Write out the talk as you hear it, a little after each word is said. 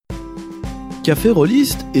Café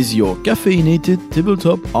Rolistes is your caffeinated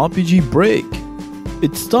tabletop RPG break.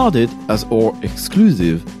 It started as our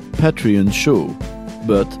exclusive Patreon show,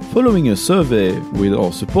 but following a survey with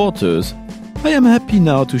our supporters, I am happy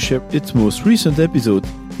now to share its most recent episode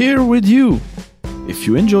here with you. If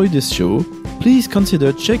you enjoyed this show, please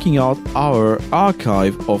consider checking out our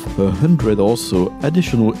archive of 100 or so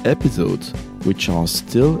additional episodes, which are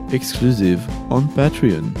still exclusive on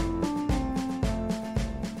Patreon.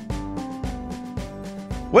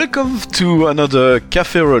 Welcome to another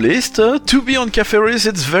Café Roliste. To be on Café Roliste,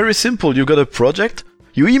 it's very simple. You got a project,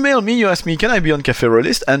 you email me, you ask me, can I be on Café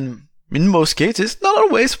Roliste? And in most cases, not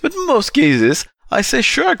always, but in most cases, I say,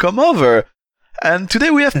 sure, come over. And today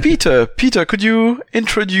we have Peter. Peter, could you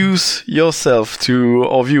introduce yourself to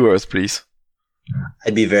our viewers, please?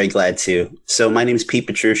 I'd be very glad to. So my name is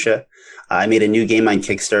Petrusha. I made a new game on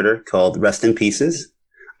Kickstarter called Rest in Pieces.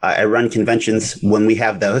 I run conventions when we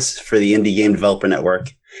have those for the Indie Game Developer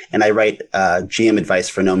Network. And I write GM advice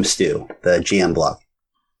for Gnome Stew, the GM blog.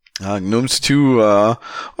 Gnome Stew,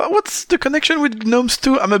 what's the connection with Gnome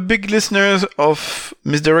Stew? I'm a big listener of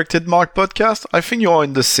Misdirected Mark podcast. I think you're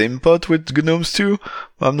in the same pot with Gnome Stew.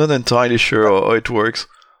 I'm not entirely sure how it works.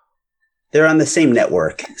 They're on the same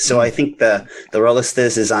network. So I think the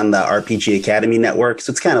Rolistes is on the RPG Academy network.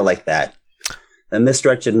 So it's kind of like that. The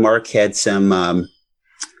Misdirected Mark had some,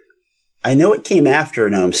 I know it came after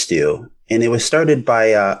Gnome Stew. And it was started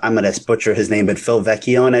by, I'm going to butcher his name, but Phil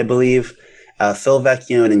Vecchione, I believe. Phil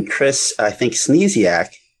Vecchione and Chris, I think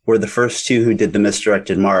Sneeziak, were the first two who did the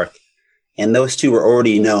Misdirected Mark. And those two were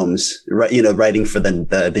already gnomes, writing for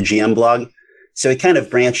the GM blog. So it kind of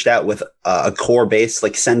branched out with a core base.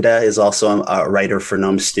 Like Senda is also a writer for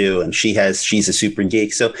Gnome Stew, and she's a super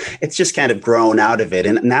geek. So it's just kind of grown out of it.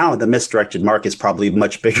 And now the Misdirected Mark is probably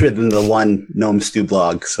much bigger than the one Gnome Stew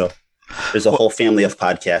blog. So there's a whole family of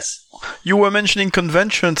podcasts. You were mentioning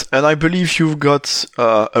conventions, and I believe you've got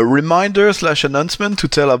a reminder/announcement to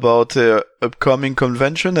tell about the upcoming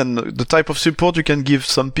convention and the type of support you can give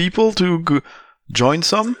some people to join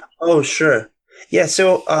some. Oh, sure. Yeah,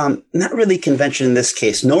 so not really convention in this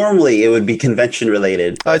case. Normally, it would be convention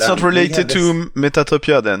related. It's not related to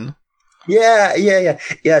Metatopia then? Yeah.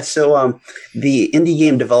 So the Indie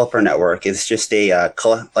Game Developer Network is just a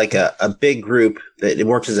big group that it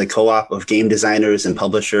works as a co-op of game designers and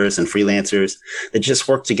publishers and freelancers that just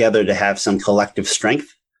work together to have some collective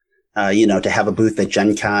strength. To have a booth at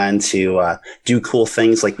Gen Con, to do cool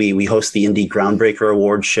things like we host the Indie Groundbreaker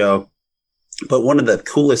Awards show. But one of the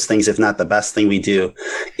coolest things, if not the best thing we do,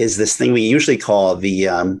 is this thing we usually call the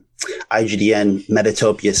IGDN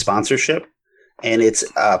Metatopia sponsorship. And it's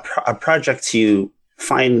a project to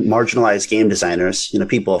find marginalized game designers,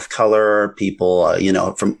 people of color, people,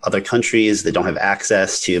 from other countries that don't have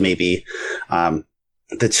access to maybe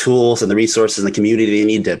the tools and the resources and the community they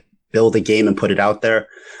need to build a game and put it out there.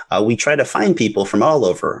 We try to find people from all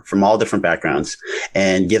over, from all different backgrounds,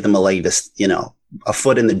 and give them a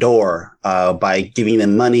foot in the door by giving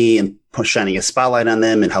them money and shining a spotlight on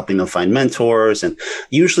them and helping them find mentors, and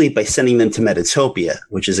usually by sending them to Metatopia,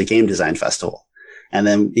 which is a game design festival. And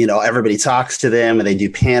then, everybody talks to them and they do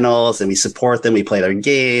panels and we support them. We play their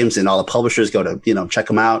games and all the publishers go to, check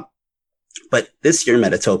them out. But this year,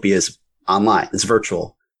 Metatopia is online. It's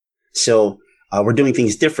virtual. So we're doing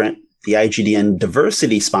things different. The IGDN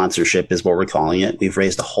diversity sponsorship is what we're calling it. We've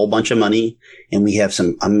raised a whole bunch of money and we have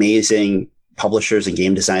some amazing publishers and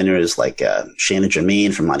game designers like Shannon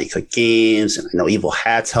Germain from Monty Cook Games, and I know Evil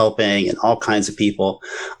Hat's helping, and all kinds of people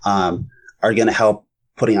are going to help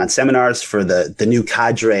putting on seminars for the new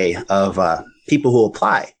cadre of people who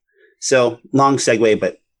apply. So long segue,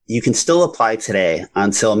 but you can still apply today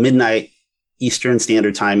until midnight Eastern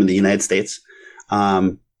Standard Time in the United States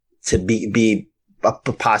to be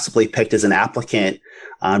possibly picked as an applicant,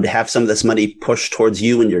 to have some of this money pushed towards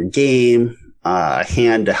you and your game, a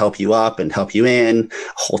hand to help you up and help you in, a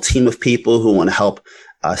whole team of people who want to help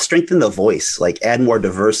strengthen the voice, like add more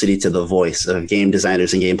diversity to the voice of game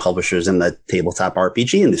designers and game publishers in the tabletop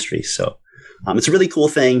RPG industry. So it's a really cool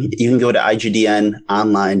thing. You can go to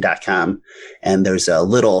igdnonline.com and there's a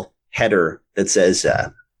little header that says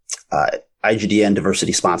IGDN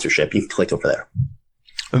diversity sponsorship. You can click over there.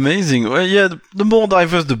 Amazing. Well, yeah, the more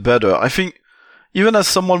diverse, the better. I think even as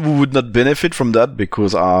someone who would not benefit from that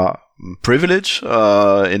because privilege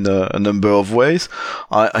in a number of ways,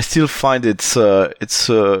 I still find it's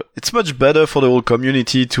much better for the whole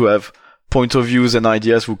community to have point of views and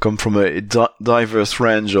ideas who come from a diverse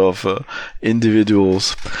range of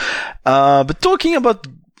individuals. But talking about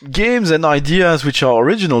games and ideas which are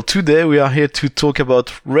original, today we are here to talk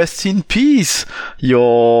about Rest in Peace,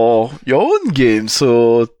 your own game.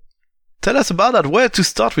 So Tell us about that. Where to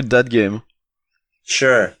start with that game?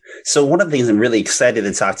 Sure. So one of the things I'm really excited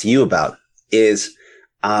to talk to you about is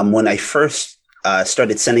when I first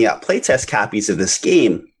started sending out playtest copies of this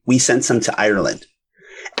game, we sent some to Ireland.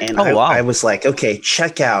 And I was like, okay,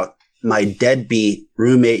 check out my deadbeat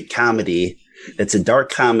roommate comedy. It's a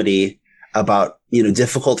dark comedy about,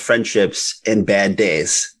 difficult friendships and bad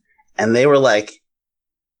days. And they were like,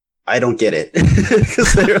 I don't get it.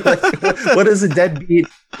 Because they were like, what is a deadbeat?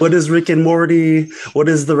 What is Rick and Morty? What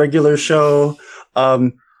is the regular show?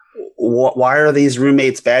 Why are these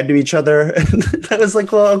roommates bad to each other? And I was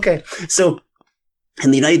like, well, okay. So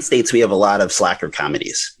in the United States, we have a lot of slacker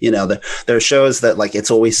comedies. There are shows that like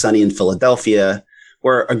It's Always Sunny in Philadelphia,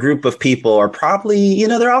 where a group of people are probably,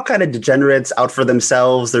 they're all kind of degenerates out for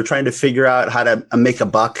themselves. They're trying to figure out how to make a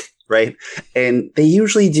buck. Right. And they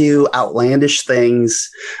usually do outlandish things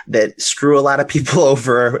that screw a lot of people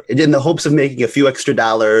over in the hopes of making a few extra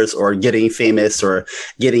dollars or getting famous or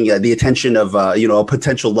getting the attention of, a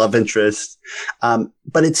potential love interest.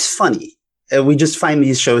 But it's funny. We just find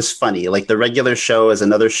these shows funny. Like The Regular Show is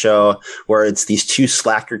another show where it's these two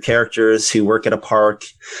slacker characters who work at a park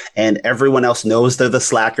and everyone else knows they're the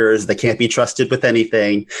slackers. They can't be trusted with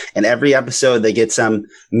anything. And every episode they get some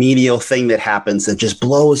menial thing that happens that just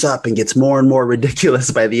blows up and gets more and more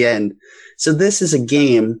ridiculous by the end. So this is a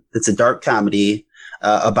game that's a dark comedy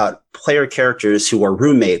about player characters who are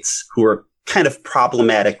roommates, who are kind of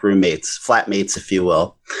problematic roommates, flatmates, if you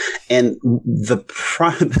will. And the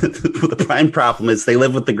prime problem is they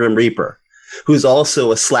live with the Grim Reaper, who's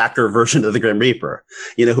also a slacker version of the Grim Reaper,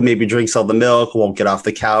 who maybe drinks all the milk, won't get off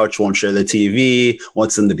the couch, won't share the TV,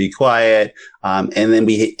 wants them to be quiet. And then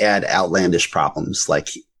we add outlandish problems like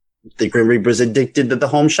the Grim Reaper's addicted to the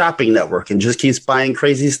Home Shopping Network and just keeps buying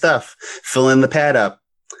crazy stuff, filling the pad up.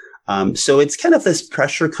 So it's kind of this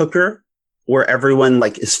pressure cooker where everyone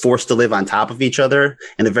like is forced to live on top of each other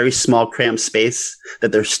in a very small cramped space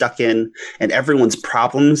that they're stuck in, and everyone's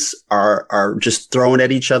problems are just thrown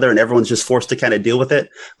at each other and everyone's just forced to kind of deal with it.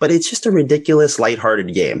 But it's just a ridiculous,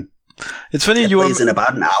 lighthearted game. It's funny, it plays in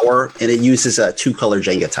about an hour and it uses a 2-color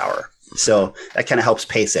Jenga tower. So that kind of helps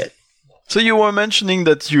pace it. So you were mentioning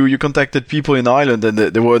that you contacted people in Ireland and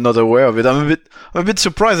they were not aware of it. I'm a bit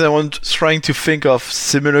surprised. I was trying to think of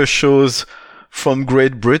similar shows from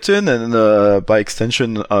Great Britain and by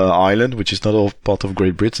extension Ireland, which is not all part of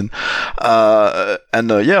Great Britain. I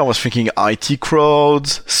was thinking IT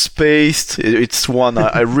Crowds, Spaced. It's one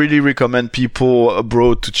I really recommend people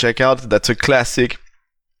abroad to check out. That's a classic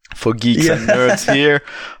for geeks and nerds here,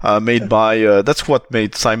 made by that's what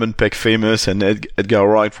made Simon Pegg famous, and Edgar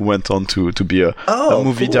Wright, who went on to be a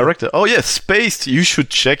movie director. Oh yes, Spaced, you should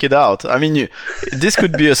check it out. I mean, this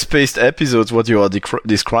could be a Spaced episode, what you are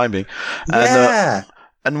describing. And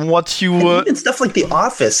what you and stuff like The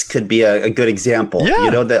Office could be a good example.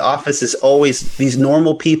 The Office is always these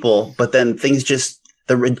normal people, but then things just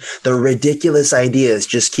the ridiculous ideas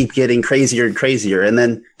just keep getting crazier and crazier, and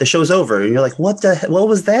then the show's over, and you're like, what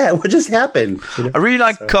was that? What just happened? I really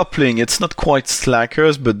like Coupling. It's not quite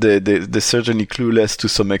slackers, but they're certainly clueless to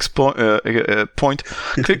some point.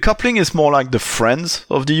 Coupling is more like the Friends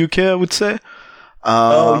of the UK, I would say.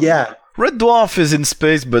 Red Dwarf is in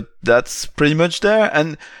space, but that's pretty much there.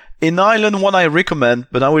 And in Ireland, one I recommend,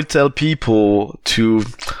 but I will tell people to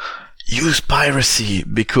use piracy,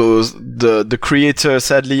 because the creator,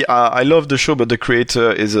 sadly, I love the show, but the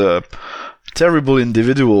creator is a terrible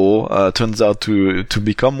individual, turns out to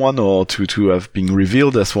become one, or to have been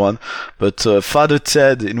revealed as one. But Father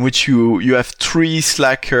Ted, in which you have 3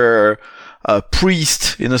 slacker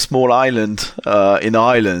priests in a small island in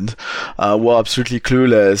Ireland, were absolutely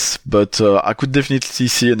clueless. But I could definitely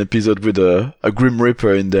see an episode with a Grim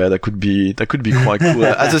Reaper in there. That could be quite cool.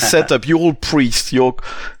 As a setup, you're all priests, you're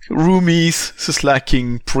roomies,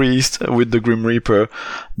 slacking priest with the Grim Reaper.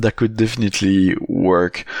 That could definitely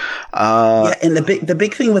work. And the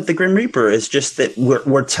big thing with the Grim Reaper is just that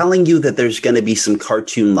we're telling you that there's going to be some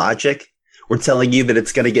cartoon logic. We're telling you that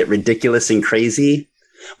it's going to get ridiculous and crazy.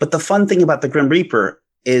 But the fun thing about the Grim Reaper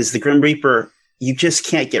is the Grim Reaper, you just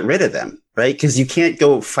can't get rid of them, right? Because you can't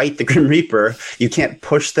go fight the Grim Reaper. You can't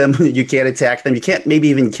push them. You can't attack them. You can't maybe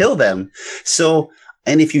even kill them. So,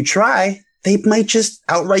 and if you try, they might just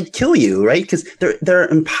outright kill you, right? Because they're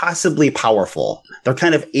impossibly powerful. They're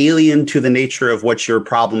kind of alien to the nature of what your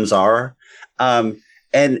problems are.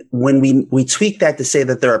 And when we tweak that to say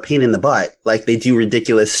that they're a pain in the butt, like they do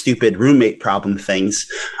ridiculous, stupid roommate problem things,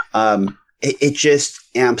 it just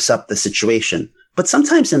amps up the situation. But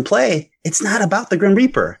sometimes in play, it's not about the Grim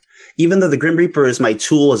Reaper. Even though the Grim Reaper is my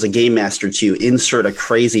tool as a game master to insert a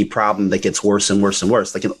crazy problem that gets worse and worse and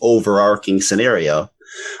worse, like an overarching scenario.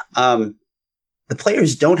 the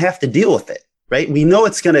players don't have to deal with it, right? We know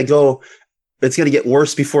it's going to get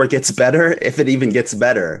worse before it gets better, if it even gets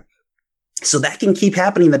better. So that can keep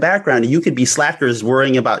happening in the background. You could be slackers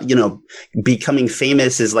worrying about, becoming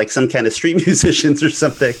famous as like some kind of street musicians or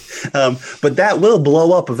something. But that will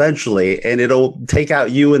blow up eventually and it'll take out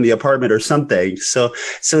you in the apartment or something. So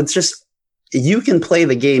it's just, you can play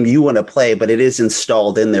the game you want to play, but it is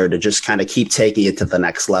installed in there to just kind of keep taking it to the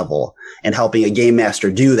next level and helping a game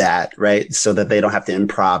master do that, right? So that they don't have to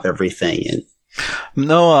improv everything. And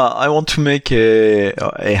no, I want to make a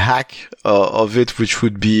hack of it, which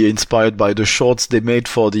would be inspired by the shorts they made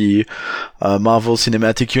for the Marvel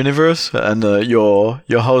Cinematic Universe, and your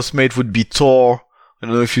housemate would be Thor. I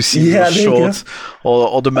don't know if you see those shorts,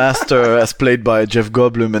 or the Master as played by Jeff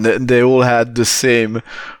Goldblum, and they all had the same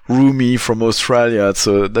roomie from Australia.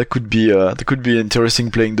 So that could be interesting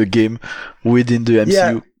playing the game within the MCU.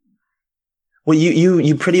 Yeah. Well,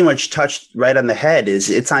 you pretty much touched right on the head.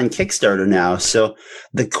 It's on Kickstarter now. So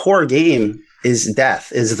the core game is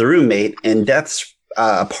Death, is the roommate, and Death's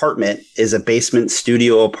apartment is a basement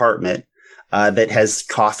studio apartment that has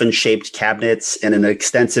coffin-shaped cabinets and an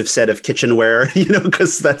extensive set of kitchenware,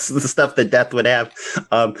 because that's the stuff that Death would have.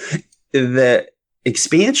 The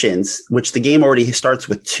expansions, which the game already starts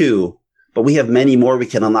with 2, but we have many more we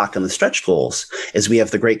can unlock in the stretch goals, is we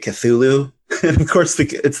have the Great Cthulhu. And of course,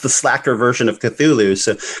 it's the slacker version of Cthulhu.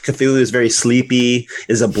 So Cthulhu is very sleepy,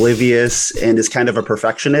 is oblivious, and is kind of a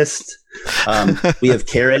perfectionist. We have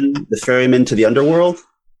Karen, the ferryman to the underworld.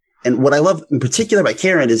 And what I love in particular about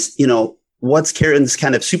Karen is, what's Karen's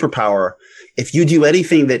kind of superpower? If you do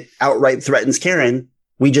anything that outright threatens Karen,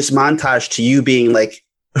 we just montage to you being like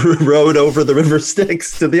rowed over the river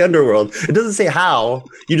Styx to the underworld. It doesn't say how.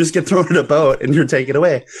 You just get thrown in a boat and you're taken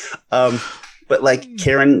away. But like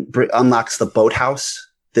Karen unlocks the boathouse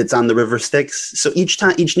that's on the river Styx. So each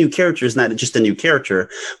new character is not just a new character,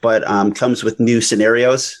 but comes with new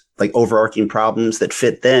scenarios, like overarching problems that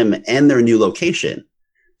fit them and their new location.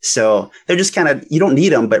 So they're just kind of, you don't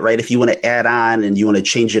need them, but right, if you want to add on and you want to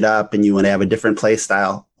change it up and you want to have a different play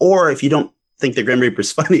style, or if you don't think the Grim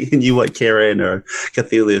Reaper's funny and you want Karen or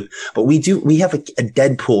Cthulhu. But we have a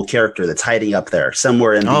Deadpool character that's hiding up there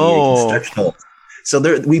somewhere in the stretch goal. So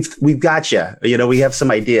we've got you. We have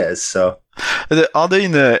some ideas. So are they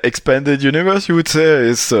in the expanded universe? You would say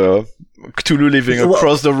is Cthulhu living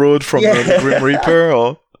across the road from the Grim Reaper,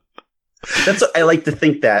 or that's what I like to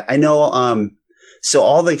think that. I know. So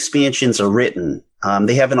all the expansions are written.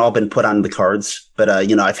 They haven't all been put on the cards, but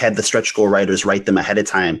I've had the stretch goal writers write them ahead of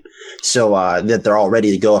time, so that they're all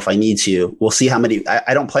ready to go if I need to. We'll see how many.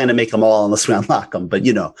 I don't plan to make them all unless we unlock them, but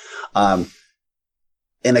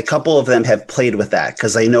and a couple of them have played with that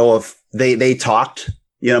because I know of they talked,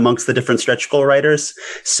 amongst the different stretch goal writers.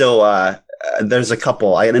 So there's a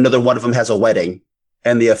couple. And another one of them has a wedding,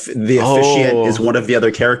 and the officiant is one of the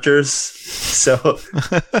other characters. So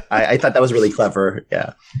I thought that was really clever.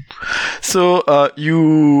 Yeah. So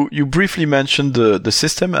you briefly mentioned the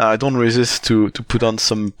system. I don't resist to put on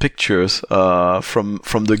some pictures from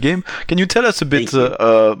the game. Can you tell us a bit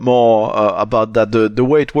more about that, the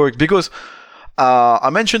way it works? Because I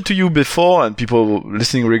mentioned to you before, and people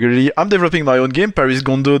listening regularly, I'm developing my own game, Paris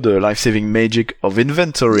Gondo, the life-saving magic of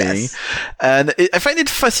inventorying. Yes. And I find it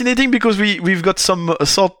fascinating because we've got some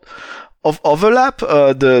sort of overlap.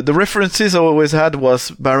 The references I always had was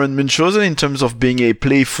Baron Munchausen in terms of being a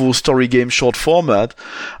playful story game short format.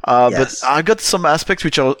 But I got some aspects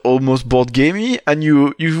which are almost board gamey, and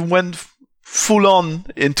you went full on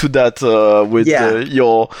into that with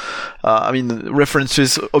your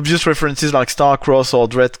references, obvious references like Starcross or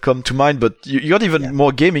Dread come to mind, but you got even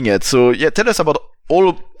more gaming it. So tell us about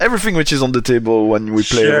everything which is on the table when we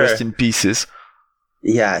play Rest in Pieces.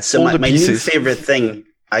 Yeah, so my new favorite thing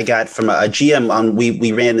I got from a GM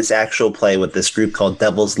we ran this actual play with this group called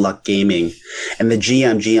Devil's Luck Gaming, and the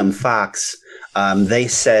GM Fox, they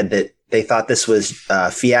said that they thought this was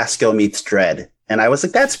Fiasco meets Dread. And I was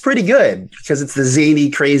like, that's pretty good because it's the zany,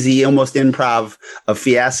 crazy, almost improv of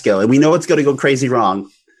Fiasco. And we know it's going to go crazy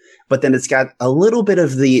wrong. But then it's got a little bit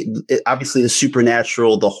of obviously the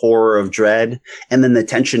supernatural, the horror of Dread, and then the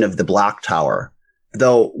tension of the block tower.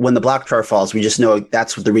 Though when the block tower falls, we just know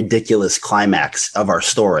that's the ridiculous climax of our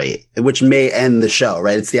story, which may end the show,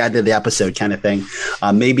 right? It's the end of the episode kind of thing.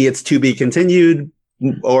 Maybe it's to be continued,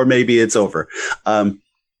 or maybe it's over.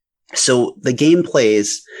 So the game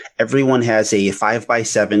plays, everyone has a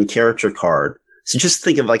 5x7 character card. So just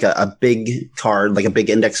think of like a big card, like a big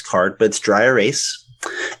index card, but it's dry erase.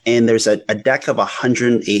 And there's a deck of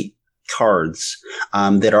 108 cards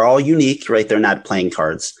that are all unique, right? They're not playing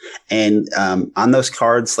cards. And on those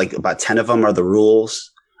cards, like about 10 of them are the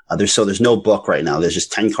rules. There's no book right now. There's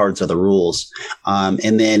just 10 cards of the rules.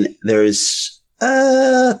 And then there's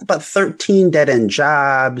about 13 dead-end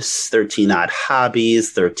jobs, 13 odd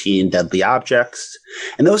hobbies, 13 deadly objects.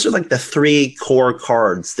 And those are like the 3 core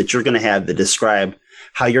cards that you're going to have that describe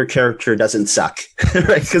how your character doesn't suck,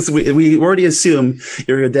 right? Because we already assume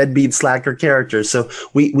you're a deadbeat slacker character. So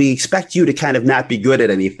we expect you to kind of not be good at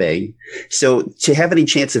anything. So to have any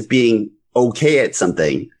chance of being okay at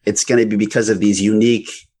something, it's going to be because of these unique,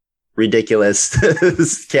 ridiculous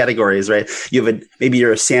categories, right? Maybe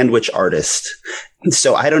you're a sandwich artist.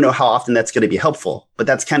 So I don't know how often that's going to be helpful, but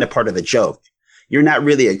that's kind of part of the joke. You're not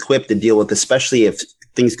really equipped to deal with, especially if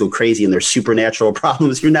things go crazy and there's supernatural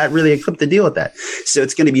problems. You're not really equipped to deal with that. So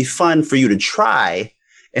it's going to be fun for you to try,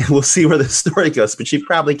 and we'll see where the story goes, but you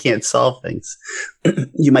probably can't solve things.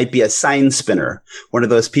 You might be a sign spinner, one of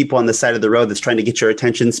those people on the side of the road that's trying to get your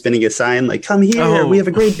attention, spinning a sign like, come here, we have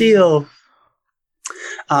a great deal.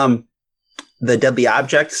 The deadly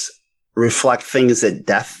objects reflect things that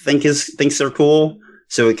Death thinks are cool.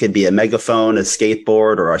 So it could be a megaphone, a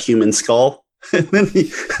skateboard, or a human skull.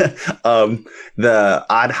 The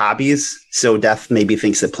odd hobbies. So Death maybe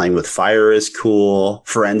thinks that playing with fire is cool.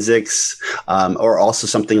 Forensics, or also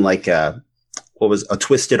something like a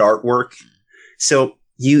twisted artwork. So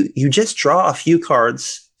you just draw a few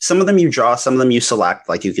cards. Some of them you draw, some of them you select,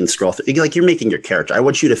 like you can scroll through, like you're making your character. I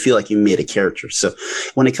want you to feel like you made a character. So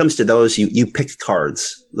when it comes to those, you pick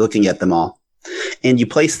cards, looking at them all, and you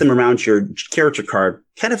place them around your character card,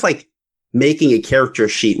 kind of like making a character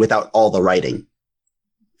sheet without all the writing.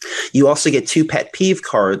 You also get 2 pet peeve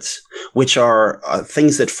cards, which are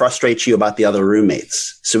things that frustrate you about the other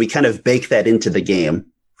roommates. So we kind of bake that into the game.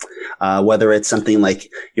 Whether it's something like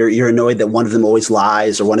you're annoyed that one of them always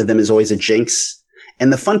lies or one of them is always a jinx.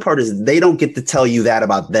 And the fun part is they don't get to tell you that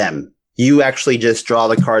about them. You actually just draw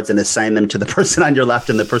the cards and assign them to the person on your left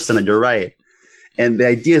and the person on your right. And the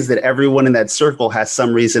idea is that everyone in that circle has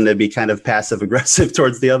some reason to be kind of passive aggressive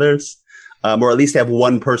towards the others, or at least have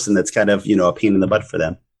one person that's kind of, a pain in the butt for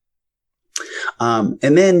them.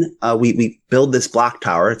 And then we build this block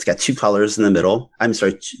tower. It's got 2 colors in the middle. I'm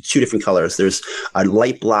sorry, 2 different colors. There's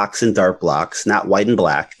light blocks and dark blocks, not white and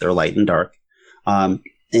black. They're light and dark.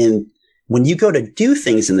 And when you go to do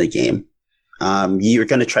things in the game, you're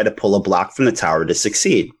going to try to pull a block from the tower to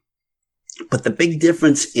succeed. But the big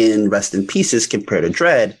difference in Rest in Pieces compared to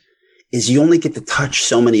Dread is you only get to touch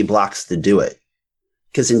so many blocks to do it.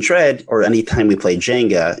 Because in Dread, or anytime we play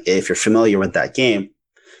Jenga, if you're familiar with that game,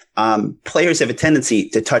 players have a tendency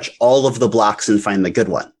to touch all of the blocks and find the good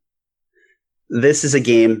one. This is a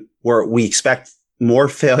game where we expect more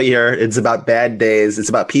failure. It's about bad days. It's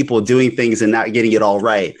about people doing things and not getting it all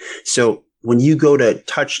right. So when you go to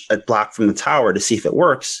touch a block from the tower to see if it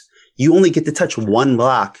works, you only get to touch one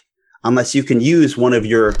block unless you can use one of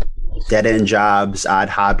your dead-end jobs, odd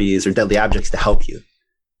hobbies, or deadly objects to help you.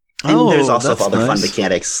 And there's also other fun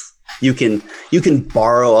mechanics. You can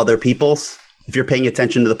borrow other people's. If you're paying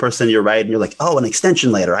attention to the person on your right and you're like, an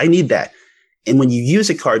extension ladder, I need that. And when you use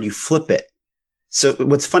a card, you flip it. So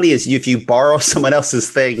what's funny is if you borrow someone else's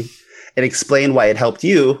thing and explain why it helped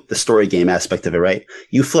you, the story game aspect of it, right?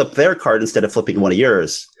 You flip their card instead of flipping one of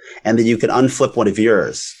yours, and then you can unflip one of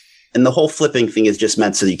yours. And the whole flipping thing is just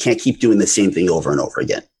meant so that you can't keep doing the same thing over and over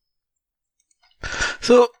again.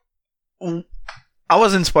 So I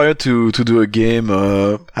was inspired to do a game,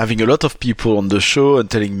 having a lot of people on the show and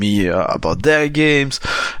telling me about their games.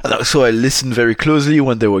 And so I listened very closely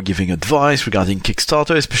when they were giving advice regarding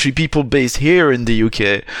Kickstarter, especially people based here in the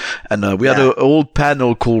UK. And we had a whole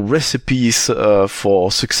panel called Recipes for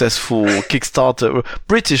Successful Kickstarter,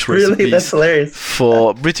 British Recipes. Really? That's hilarious.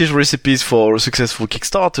 For British Recipes for Successful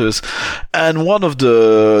Kickstarters. And one of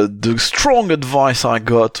the strong advice I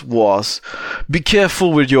got was, be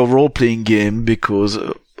careful with your role-playing game because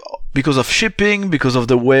of shipping, because of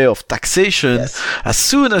the way of taxation. Yes. As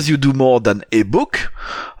soon as you do more than a book,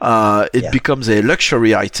 it becomes a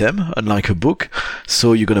luxury item, unlike a book.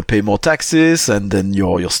 So you're going to pay more taxes, and then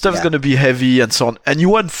your stuff's going to be heavy and so on. And you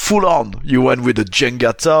went full on. You went with the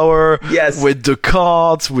Jenga tower, with the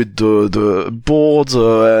cards, with the boards,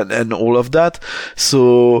 and all of that.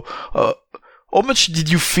 So, how much did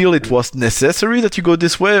you feel it was necessary that you go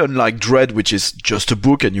this way? Unlike Dread, which is just a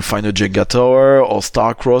book and you find a Jenga tower, or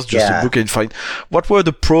Starcross, just a book and you find... What were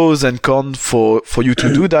the pros and cons for you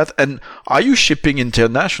to do that? And are you shipping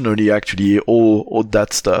internationally, actually, all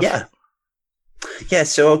that stuff? Yeah,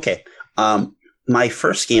 so, okay. My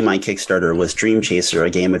first game on Kickstarter was Dream Chaser, a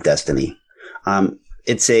game of Destiny.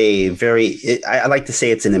 It's I like to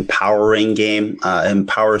say it's an empowering game.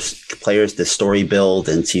 Empowers players to story build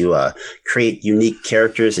and to create unique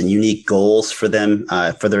characters and unique goals for them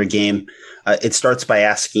for their game. It starts by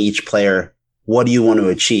asking each player, what do you want to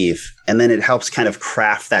achieve? And then it helps kind of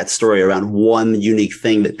craft that story around one unique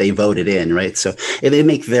thing that they voted in, right? So they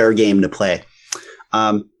make their game to play.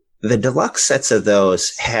 The deluxe sets of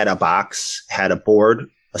those had a box, had a board,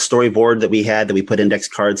 a storyboard that we put index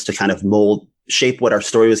cards to kind of shape what our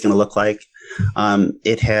story was going to look like.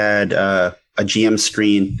 It had a GM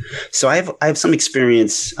screen. So I have some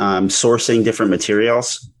experience sourcing different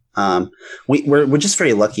materials. We're just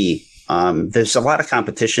very lucky. There's a lot of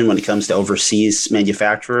competition when it comes to overseas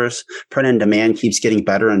manufacturers. Print on demand keeps getting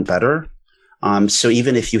better and better. So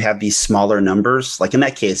even if you have these smaller numbers, like in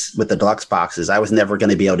that case with the deluxe boxes, I was never going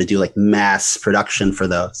to be able to do like mass production for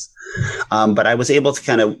those. But I was able to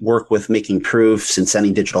kind of work with making proofs and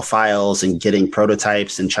sending digital files and getting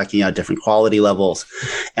prototypes and checking out different quality levels.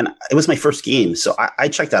 And it was my first game. So I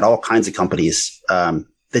checked out all kinds of companies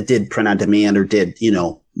that did print on demand or did,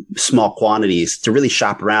 small quantities to really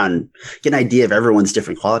shop around and get an idea of everyone's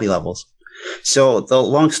different quality levels. So the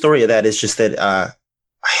long story of that is just that I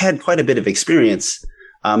had quite a bit of experience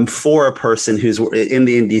for a person who's in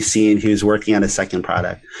the indie scene who's working on a second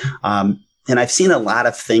product. And I've seen a lot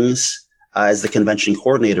of things as the convention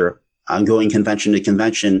coordinator, going convention to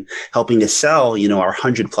convention, helping to sell, our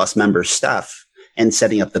 100+ members stuff and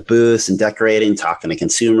setting up the booths and decorating, talking to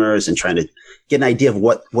consumers and trying to get an idea of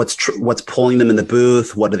what's pulling them in the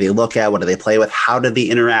booth. What do they look at? What do they play with? How do they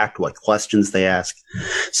interact? What questions they ask?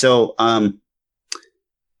 So,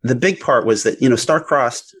 the big part was that,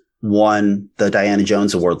 Starcrossed won the Diana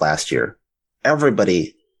Jones Award last year.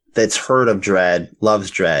 Everybody that's heard of Dread loves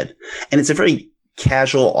Dread. And it's a very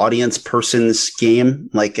casual audience person's game.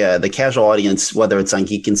 Like the casual audience, whether it's on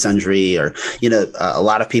Geek and Sundry or, a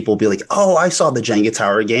lot of people will be like, oh, I saw the Jenga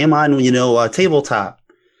Tower game on, tabletop.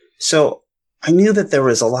 So I knew that there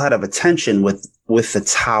was a lot of attention with the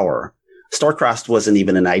tower. Starcrossed wasn't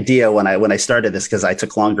even an idea when I started this because I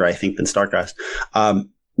took longer, I think, than Starcrossed.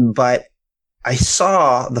 But I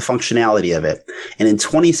saw the functionality of it. And in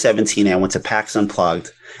 2017, I went to PAX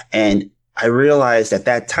Unplugged and I realized at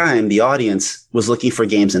that time, the audience was looking for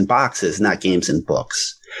games in boxes, not games in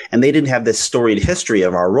books. And they didn't have this storied history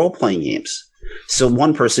of our role-playing games. So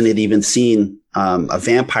one person had even seen a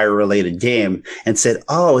vampire-related game and said,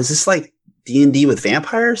 oh, is this like D&D with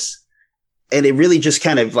vampires? And it really just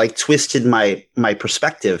kind of like twisted my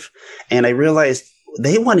perspective. And I realized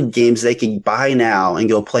they wanted games they could buy now and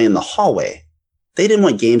go play in the hallway. They didn't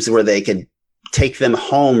want games where they could take them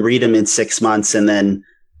home, read them in 6 months, and then,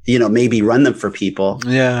 maybe run them for people.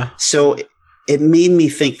 Yeah. So it made me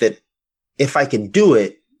think that if I could do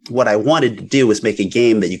it, what I wanted to do was make a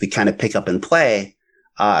game that you could kind of pick up and play,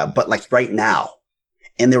 but like right now.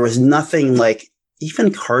 And there was nothing like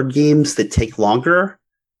even card games that take longer.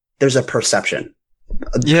 There's a perception.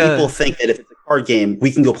 Yeah. People think that if it's a card game,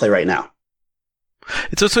 we can go play right now.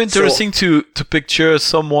 It's also interesting to picture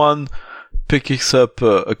someone picking up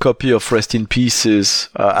a copy of Rest in Pieces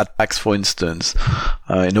at PAX, for instance,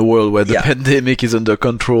 in a world where the pandemic is under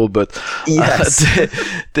control. But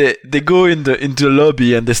they go into the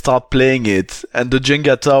lobby and they start playing it, and the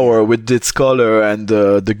Jenga Tower with its color and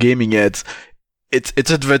the gaming heads.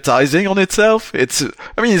 It's advertising on itself. It's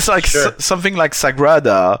like something like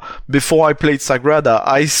Sagrada. Before I played Sagrada,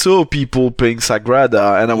 I saw people playing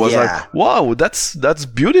Sagrada and I was like, wow, that's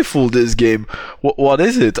beautiful, this game. What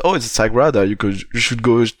is it? Oh, it's Sagrada. You should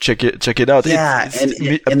go check it out. Yeah.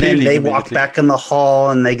 And then they walk back in the hall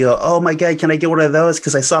and they go, oh my God, can I get one of those?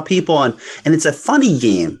 Cause I saw people and it's a funny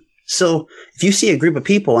game. So if you see a group of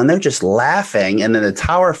people and they're just laughing and then the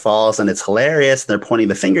tower falls and it's hilarious and they're pointing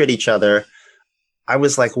the finger at each other, I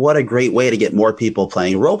was like, what a great way to get more people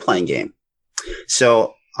playing a role-playing game.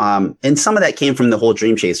 So, and some of that came from the whole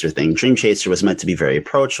Dream Chaser thing. Dream Chaser was meant to be very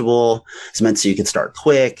approachable. It's meant so you could start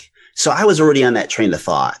quick. So I was already on that train of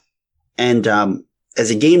thought. And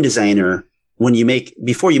as a game designer,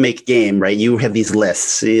 before you make a game, right, you have these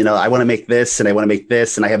lists. I want to make this and I want to make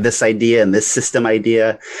this and I have this idea and this system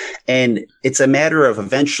idea. And it's a matter of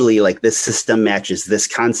eventually like this system matches this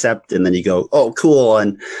concept. And then you go, oh, cool.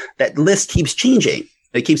 And that list keeps changing.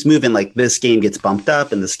 It keeps moving, like this game gets bumped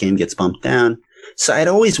up and this game gets bumped down. So I'd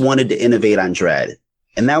always wanted to innovate on Dread.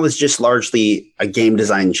 And that was just largely a game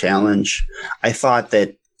design challenge. I thought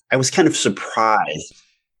that I was kind of surprised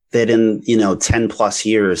that in, 10 plus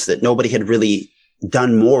years that nobody had really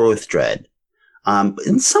done more with Dread.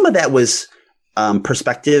 And some of that was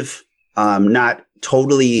perspective, not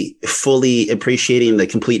totally fully appreciating the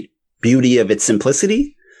complete beauty of its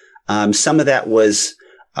simplicity. Some of that was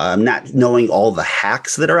not knowing all the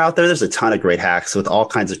hacks that are out there. There's a ton of great hacks with all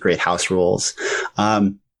kinds of great house rules.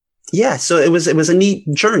 So it was a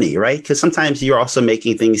neat journey, right? Because sometimes you're also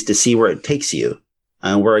making things to see where it takes you,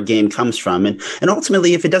 where a game comes from. And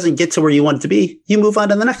ultimately, if it doesn't get to where you want it to be, you move on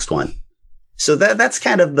to the next one. So that's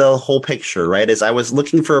kind of the whole picture, right? As I was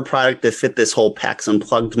looking for a product that fit this whole PAX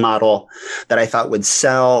Unplugged model that I thought would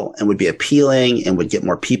sell and would be appealing and would get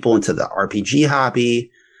more people into the RPG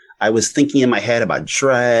hobby. I was thinking in my head about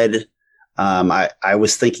Dread. I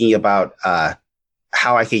was thinking about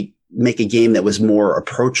how I could make a game that was more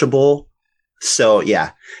approachable. So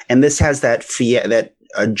yeah, and this has that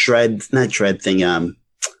Dread, not Dread thing.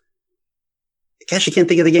 Gosh, I can't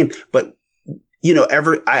think of the game, but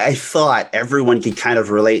I thought everyone could kind of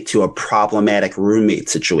relate to a problematic roommate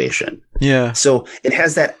situation. Yeah. So it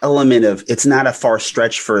has that element of, it's not a far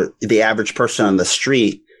stretch for the average person on the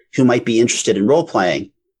street who might be interested in role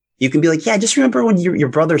playing. You can be like, yeah, just remember when your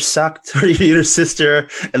brother sucked or your sister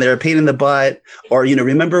and they were a pain in the butt, or,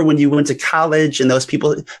 remember when you went to college and those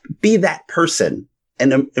people, be that person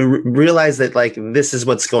and realize that like, this is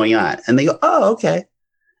what's going on. And they go, oh, okay.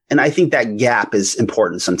 And I think that gap is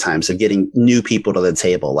important sometimes of getting new people to the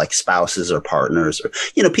table, like spouses or partners or,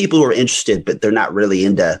 people who are interested, but they're not really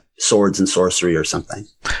into swords and sorcery or something.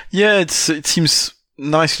 Yeah, it seems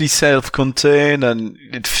nicely self-contained and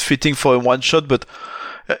it's fitting for a one shot, but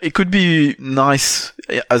it could be nice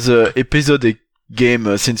as a episodic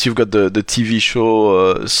game since you've got the TV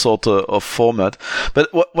show sort of format. But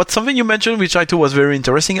what's something you mentioned which I thought was very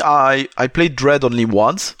interesting. I played Dread only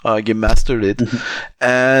once. I game mastered it,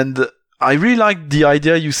 and I really liked the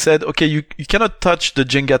idea you said. Okay, you cannot touch the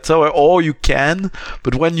Jenga tower, or you can,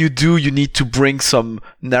 but when you do, you need to bring some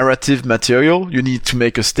narrative material. You need to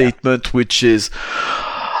make a statement which is,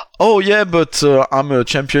 oh yeah, but I'm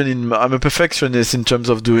a perfectionist in terms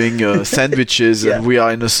of doing sandwiches, and we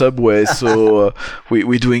are in a subway, so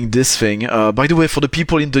we're doing this thing. By the way, for the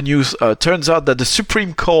people in the news, turns out that the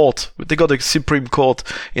Supreme Court, they got a Supreme Court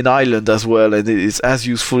in Ireland as well, and it is as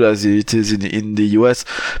useful as it is in the US,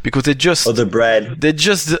 because they just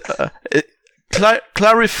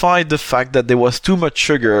clarified the fact that there was too much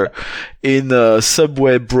sugar in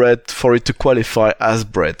Subway bread for it to qualify as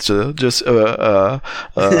bread. So just I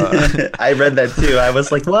read that too. I was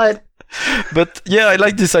like, what? But yeah, I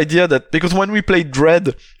like this idea that because when we played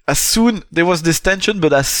Dread, there was this tension,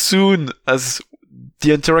 but as soon as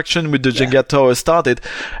the interaction with the Jenga tower started,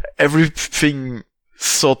 everything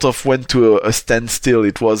sort of went to a standstill.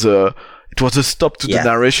 It was a stop to the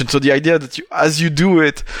narration. So the idea that as you do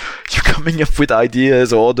it, you're coming up with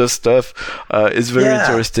ideas or other stuff is very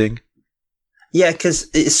interesting. Yeah,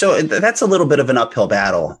 so that's a little bit of an uphill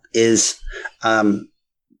battle is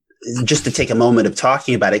just to take a moment of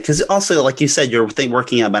talking about it. Because also, like you said, you're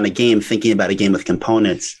working on a game, thinking about a game with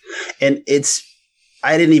components. And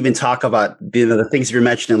I didn't even talk about the things you're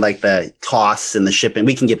mentioning, like the costs and the shipping.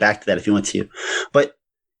 We can get back to that if you want to. But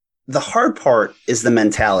the hard part is the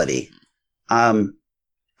mentality.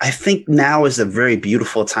 I think now is a very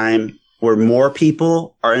beautiful time where more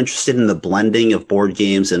people are interested in the blending of board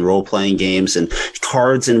games and role-playing games, and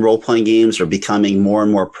cards and role-playing games are becoming more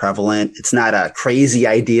and more prevalent. It's not a crazy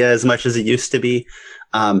idea as much as it used to be.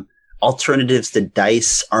 Alternatives to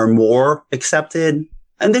dice are more accepted,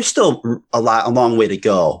 and there's still a long way to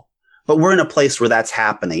go. But we're in a place where that's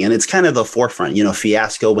happening, and it's kind of the forefront.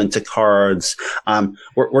 Fiasco went to cards.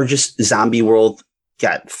 We're just Zombie World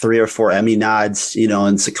got 3 or 4 Emmy nods,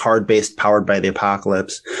 and it's a card-based powered by the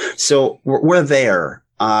apocalypse. So we're there.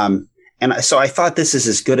 And so I thought this is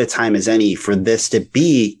as good a time as any for this to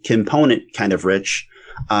be component kind of rich.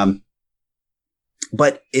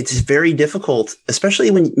 But it's very difficult, especially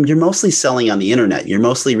when you're mostly selling on the internet. You're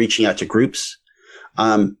mostly reaching out to groups.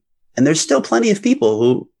 And there's still plenty of people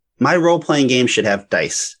who my role-playing game should have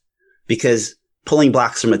dice, because pulling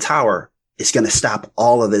blocks from a tower is going to stop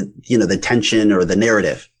all of the, the tension or the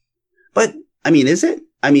narrative. But is it?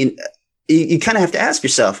 You kind of have to ask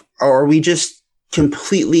yourself, are we just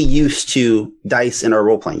completely used to dice in our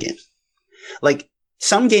role-playing games? Like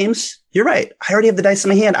some games, you're right. I already have the dice in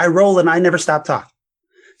my hand. I roll and I never stop talking.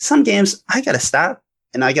 Some games, I got to stop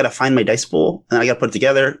and I got to find my dice pool and I got to put it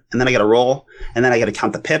together and then I got to roll and then I got to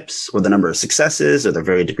count the pips or the number of successes or the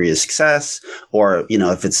very degree of success. Or,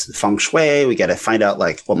 if it's feng shui, we got to find out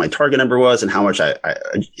like what my target number was and how much I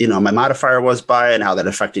my modifier was by and how that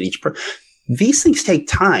affected each These things take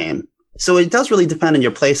time. So it does really depend on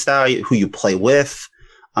your play style, who you play with.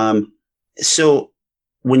 So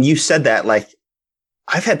when you said that, like,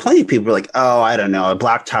 I've had plenty of people who are like, oh, I don't know,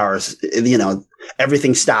 block towers,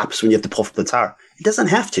 everything stops when you have to pull from the tower. It doesn't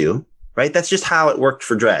have to, right? That's just how it worked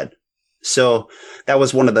for Dread. So that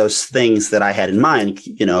was one of those things that I had in mind,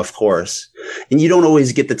 of course. And you don't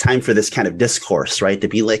always get the time for this kind of discourse, right? To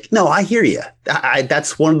be like, no, I hear you.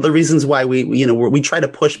 That's one of the reasons why we try to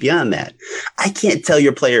push beyond that. I can't tell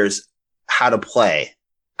your players how to play.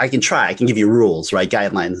 I can try. I can give you rules, right?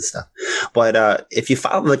 Guidelines and stuff. But if you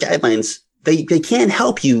follow the guidelines, they can't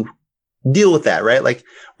help you deal with that, right? Like,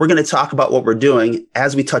 we're going to talk about what we're doing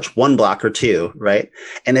as we touch one block or two, right?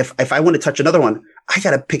 And if I want to touch another one, I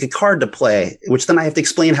got to pick a card to play, which then I have to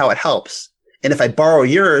explain how it helps. And if I borrow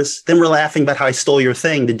yours, then we're laughing about how I stole your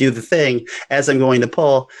thing to do the thing as I'm going to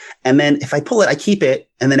pull. And then if I pull it, I keep it.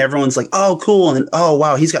 And then everyone's like, oh, cool. And then, oh,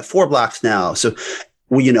 wow, he's got 4 blocks now. So,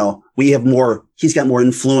 he's got more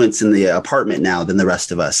influence in the apartment now than the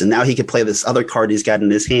rest of us. And now he can play this other card he's got in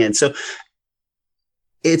his hand. So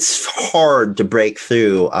it's hard to break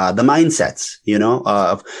through the mindsets,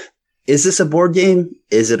 of, is this a board game?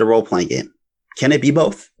 Is it a role-playing game? Can it be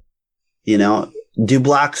both? Do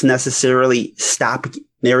blocks necessarily stop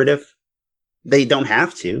narrative? They don't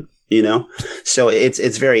have to, So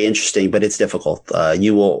it's very interesting, but it's difficult.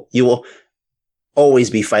 You will always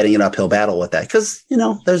be fighting an uphill battle with that because,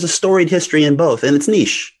 there's a storied history in both, and it's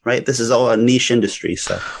niche, right? This is all a niche industry.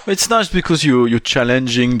 So it's nice because you're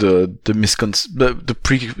challenging the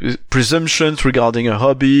presumptions regarding a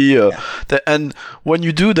hobby. And when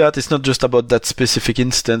you do that, it's not just about that specific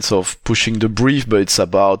instance of pushing the brief, but it's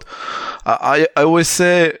about, I always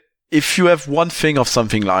say, if you have one thing of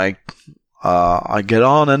something like, I get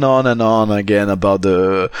on and on and on again about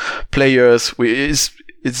the players,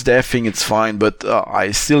 it's their thing, it's fine, but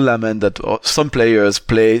I still lament that some players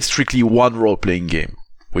play strictly one role-playing game,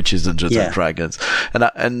 which is Dungeons and Dragons.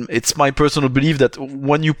 And it's my personal belief that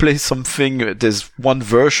when you play something there's one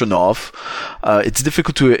version of, it's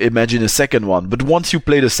difficult to imagine a second one. But once you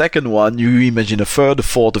play the second one, you imagine a third, a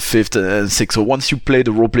fourth, a fifth, and sixth. So once you play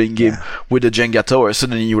the role-playing game with a Jenga tower,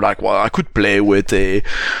 suddenly you're like, well, I could play with a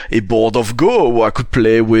board of Go, or I could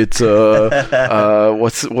play with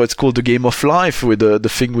what's called the game of life, with the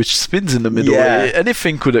thing which spins in the middle.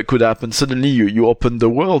 Anything could happen. Suddenly you open the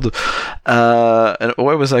world. And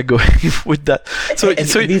where was I going with that? So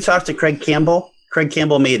have you talked to Craig Campbell? Craig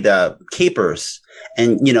Campbell made capers,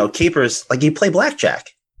 and capers, like, you play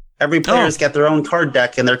blackjack. Every player's got their own card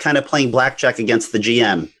deck, and they're kind of playing blackjack against the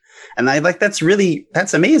GM. And that's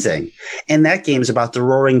amazing. And that game's about the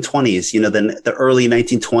roaring 20s, the early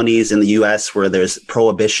 1920s in the US, where there's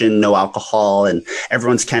prohibition, no alcohol, and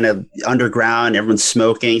everyone's kind of underground, everyone's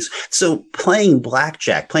smoking. So playing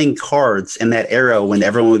blackjack, playing cards in that era when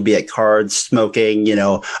everyone would be at cards, smoking,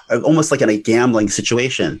 almost like in a gambling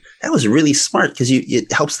situation, that was really smart because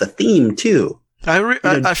it helps the theme too. I think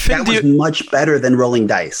that was much better than rolling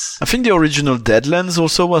dice. I think the original Deadlands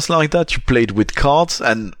also was like that. You played with cards,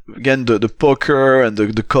 and again the poker and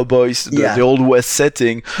the cowboys, the old West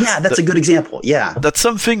setting. Yeah, that's a good example. Yeah, that's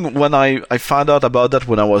something. When I found out about that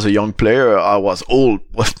when I was a young player, I was all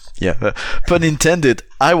pun intended.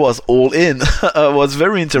 I was all in. I was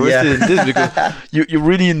very interested in this because you're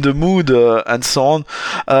really in the mood and so on.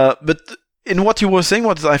 But in what you were saying,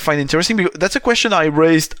 what I find interesting, because that's a question I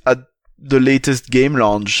raised at the latest game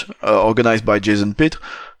launch organized by Jason Pitt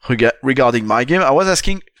regarding my game. I was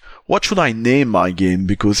asking, what should I name my game?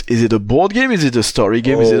 Because is it a board game? Is it a story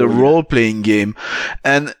game? Is it a role-playing game?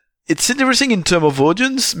 And it's interesting in terms of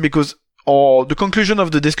audience, because the conclusion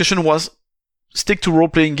of the discussion was, stick to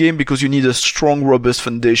role-playing game because you need a strong, robust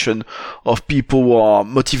foundation of people who are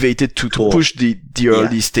motivated to push the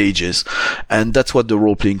early stages. And that's what the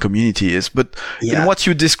role-playing community is. But in what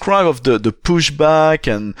you describe of the pushback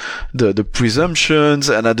and the presumptions,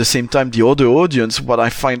 and at the same time the other audience, what I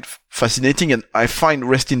find fascinating, and I find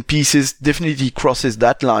Rest in Pieces definitely crosses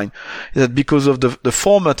that line, is that because of the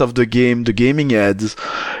format of the game, the gaming heads,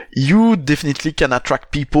 you definitely can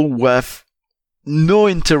attract people who have no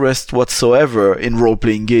interest whatsoever in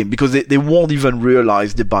role-playing game, because they won't even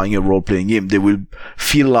realize they're buying a role-playing game. They will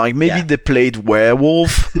feel like maybe they played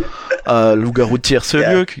Werewolf, Loup-garou de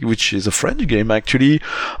Tierce-Lieu, which is a French game actually.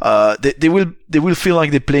 They will feel like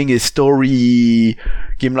they're playing a story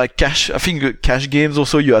game like Cash. I think Cash games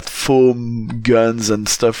also, you had foam guns and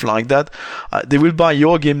stuff like that. They will buy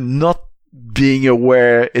your game not being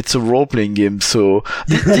aware it's a role-playing game. So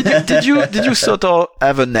did you sort of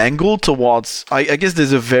have an angle towards, I guess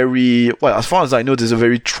there's a very, well, as far as I know, there's a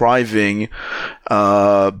very thriving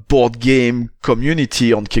board game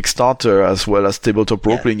community on Kickstarter as well as tabletop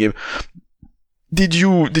role-playing game. Did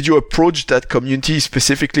you approach that community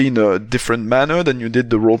specifically in a different manner than you did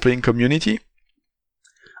the role-playing community?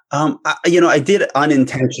 I did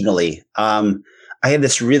unintentionally. I had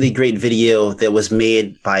this really great video that was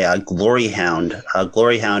made by Glory Hound.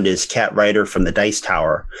 Glory Hound is Cat Ryder from the Dice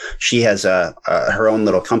Tower. She has her own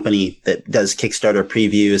little company that does Kickstarter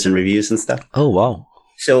previews and reviews and stuff. Oh, wow.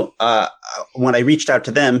 So when I reached out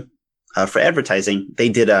to them for advertising, they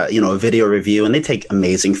did a video review, and they take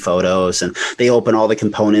amazing photos, and they open all the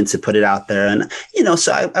components and put it out there. And,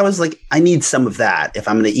 so I was like, I need some of that if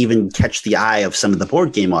I'm going to even catch the eye of some of the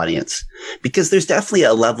board game audience, because there's definitely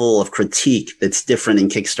a level of critique that's different in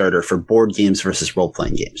Kickstarter for board games versus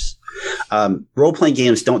role-playing games. Role-playing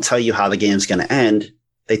games don't tell you how the game's going to end.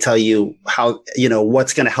 They tell you how,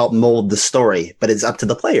 what's going to help mold the story, but it's up to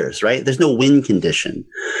the players, right? There's no win condition.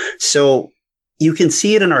 So you can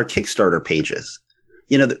see it in our Kickstarter pages.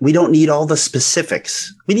 We don't need all the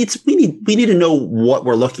specifics. We need to know what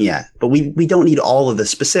we're looking at, but we don't need all of the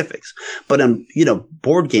specifics. But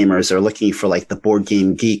board gamers are looking for like the Board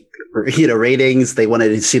Game Geek, ratings. They want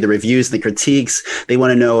to see the reviews, the critiques. They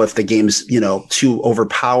want to know if the game's, too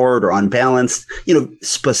overpowered or unbalanced,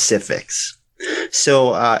 specifics.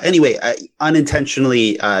 So, anyway,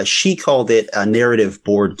 unintentionally, she called it a narrative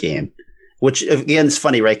board game, which again is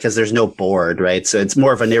funny, right? Because there's no board, right? So it's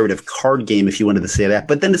more of a narrative card game, if you wanted to say that.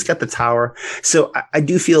 But then it's got the tower. So I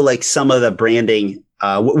do feel like some of the branding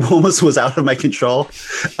almost was out of my control,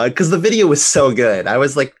 because the video was so good. I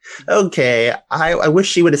was like, okay, I wish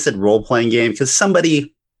she would have said role-playing game, because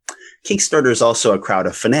Kickstarter is also a crowd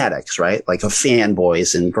of fanatics, right? Like of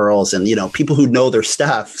fanboys and girls and, people who know their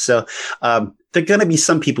stuff. So there are going to be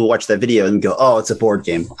some people who watch that video and go, oh, it's a board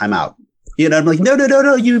game, I'm out. I'm like,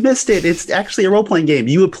 no, you missed it. It's actually a role-playing game.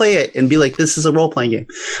 You would play it and be like, this is a role-playing game.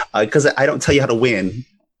 Because I don't tell you how to win.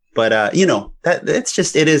 But,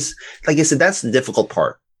 it is, like I said, that's the difficult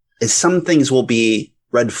part, is some things will be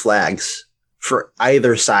red flags for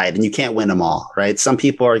either side, and you can't win them all, right? Some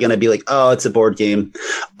people are going to be like, oh, it's a board game.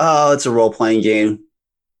 Oh, it's a role-playing game.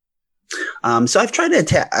 So I've tried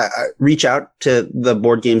to reach out to the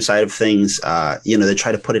board game side of things, to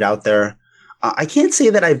try to put it out there. I can't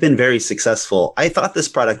say that I've been very successful. I thought this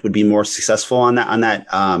product would be more successful on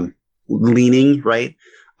that leaning, right?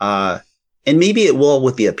 And maybe it will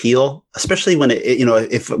with the appeal, especially when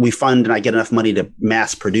if we fund and I get enough money to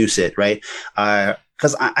mass produce it, right?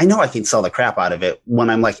 Because I know I can sell the crap out of it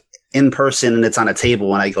when I'm like in person and it's on a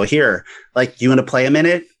table and I go, here, like, you want to play a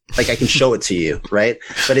minute? Like, I can show it to you, right?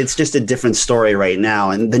 But it's just a different story right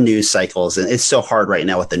now, and the news cycles, and it's so hard right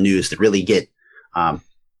now with the news to really get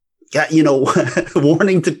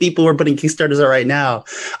warning to people who are putting Kickstarters out right now.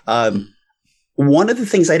 One of the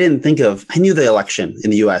things I didn't think of, I knew the election in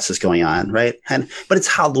the US is going on, right? But it's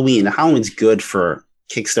Halloween. Halloween's good for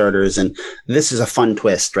Kickstarters, and this is a fun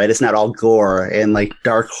twist, right? It's not all gore and like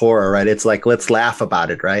dark horror, right? It's like, let's laugh about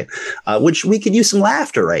it, right? Which we could use some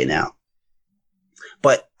laughter right now.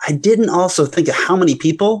 But I didn't also think of how many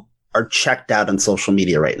people are checked out on social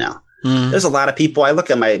media right now. There's a lot of people. I look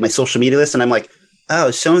at my social media list and I'm like, oh,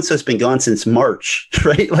 so-and-so's been gone since March,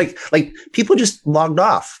 right? Like people just logged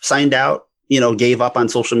off, signed out, gave up on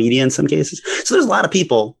social media in some cases. So there's a lot of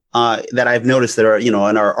people that I've noticed that are, in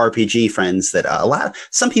our RPG friends that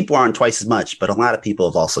some people aren't twice as much, but a lot of people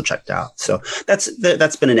have also checked out. So that's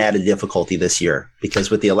been an added difficulty this year,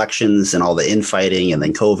 because with the elections and all the infighting and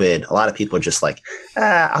then COVID, a lot of people are just like,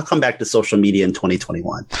 I'll come back to social media in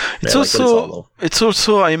 2021. It's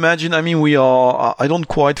also, I imagine, I don't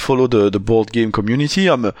quite follow the board game community.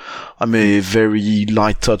 I'm a very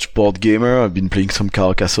light touch board gamer. I've been playing some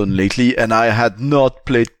Carcassonne lately, and I had not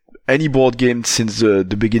played any board game since the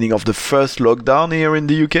beginning of the first lockdown here in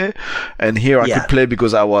the UK, and here I could play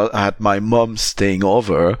because I had my mom staying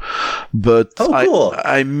over. But cool.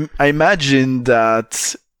 I imagine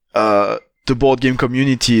that the board game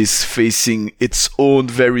community is facing its own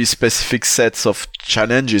very specific sets of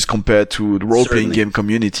challenges compared to the role-playing game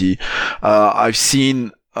community. I've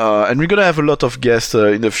seen and we're gonna have a lot of guests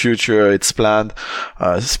in the future. It's planned,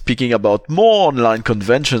 speaking about more online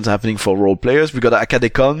conventions happening for role players. We got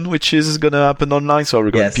Acadecon, which is gonna happen online, so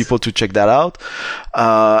we're going people to check that out.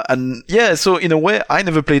 So in a way, I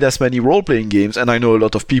never played as many role playing games, and I know a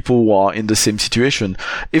lot of people who are in the same situation.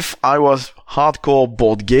 If I was hardcore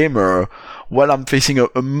board gamer, well, I'm facing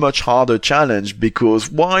a much harder challenge,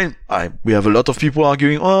 because we have a lot of people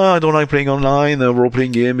arguing, I don't like playing online, a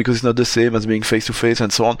role-playing game, because it's not the same as being face-to-face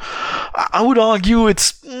and so on. I would argue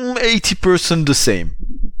it's 80% the same.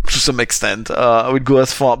 to some extent. I would go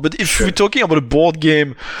as far. But if we're talking about a board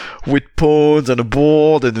game with pawns and a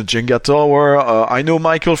board and a Jenga tower, I know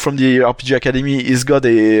Michael from the RPG Academy, he's got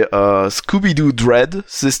a Scooby-Doo Dread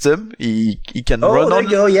system. He can run there on. You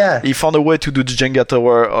go, yeah. He found a way to do the Jenga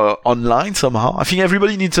tower online somehow. I think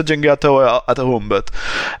everybody needs a Jenga tower at home, but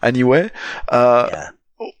anyway,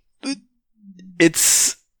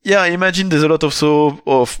 it's. Yeah, I imagine there's a lot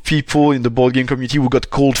of people in the board game community who got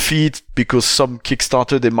cold feet because some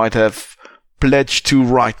Kickstarter they might have pledged to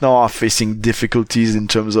right now are facing difficulties in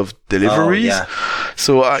terms of deliveries. Oh, yeah.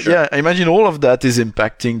 So I imagine all of that is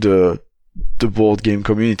impacting the board game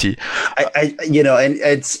community. And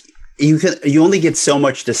it's you only get so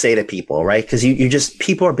much to say to people, right? Because you just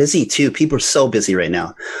people are busy too. People are so busy right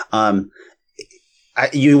now.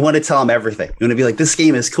 You want to tell them everything. You want to be like, this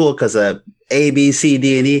game is cool because of A, B, C,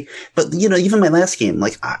 D, and E. But, even my last game,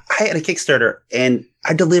 like I had a Kickstarter and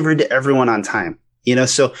I delivered to everyone on time,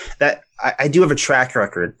 so that I do have a track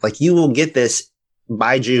record. Like you will get this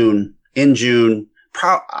by June, in June,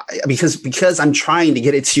 because I'm trying to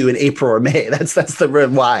get it to you in April or May. That's the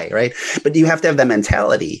why, right? But you have to have that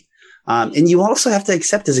mentality. And you also have to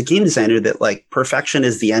accept as a game designer that like perfection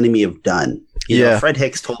is the enemy of done. Fred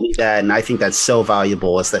Hicks told me that, and I think that's so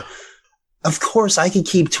valuable. Is that, of course, I can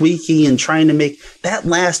keep tweaking and trying to make that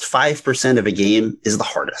last 5% of a game is the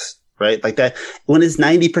hardest, right? Like that when it's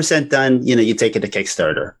 90% done, you take it to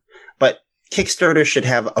Kickstarter, but Kickstarter should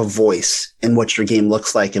have a voice in what your game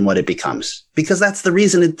looks like and what it becomes, because that's the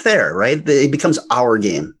reason it's there, right? It becomes our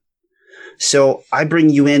game. So I bring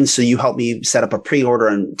you in so you help me set up a pre-order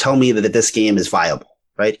and tell me that this game is viable,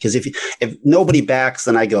 right? Because if nobody backs,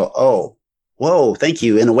 then I go, oh, whoa, thank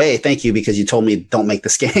you. In a way, thank you, because you told me don't make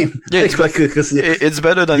this game. Yeah, it's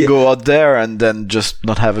better than go out there and then just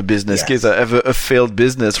not have a business case, have a failed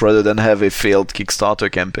business rather than have a failed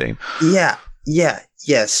Kickstarter campaign. Yeah.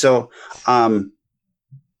 So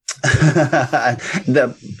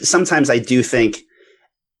sometimes I do think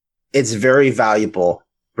it's very valuable.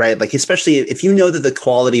 Right, like especially if you know that the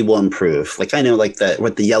quality will improve. Like I know, like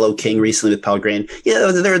with the Yellow King recently with Pelgrane.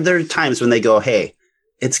 There are times when they go, "Hey,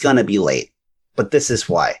 it's gonna be late, but this is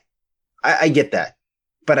why." I get that,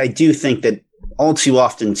 but I do think that all too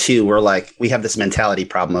often too, we have this mentality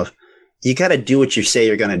problem of you got to do what you say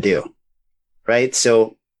you're gonna do, right?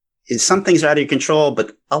 So some things are out of your control,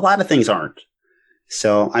 but a lot of things aren't.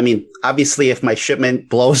 So, I mean, obviously, if my shipment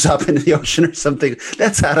blows up into the ocean or something,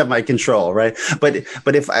 that's out of my control, right? But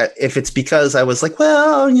if it's because I was like,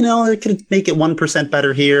 well, I could make it 1%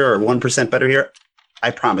 better here or 1% better here,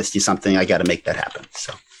 I promised you something. I got to make that happen.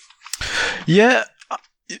 So, yeah,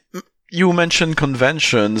 you mentioned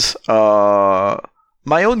conventions. My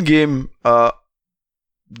own game,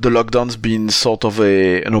 the lockdown's been sort of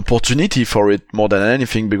an opportunity for it more than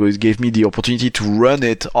anything, because it gave me the opportunity to run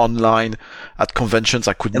it online at conventions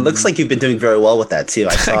I couldn't. It looks like you've been doing very well with that too.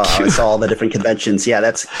 I saw all the different conventions. Yeah,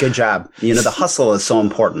 that's good job. The hustle is so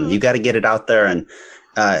important. You got to get it out there, and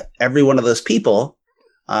every one of those people,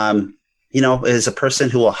 is a person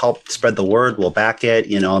who will help spread the word, will back it.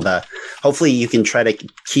 Hopefully you can try to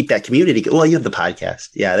keep that community. Well, you have the podcast.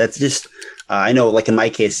 Yeah, that's just. I know, like in my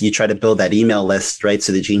case, you try to build that email list, right,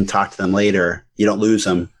 so that you can talk to them later. You don't lose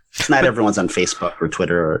them. Not everyone's on Facebook or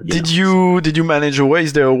Twitter. Or, did you manage a way?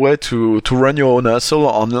 Is there a way to run your own hustle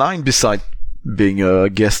online besides being a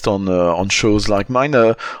guest on shows like mine?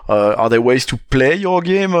 Are there ways to play your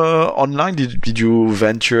game online? Did you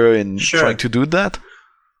venture in trying to do that?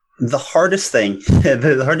 The hardest thing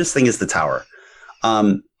is the tower.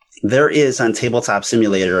 There is on Tabletop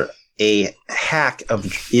Simulator a hack of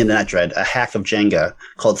a hack of Jenga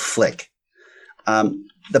called Flick.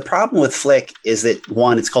 The problem with Flick is that,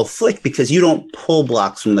 one, it's called Flick because you don't pull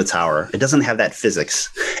blocks from the tower. It doesn't have that physics.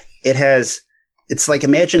 It's like,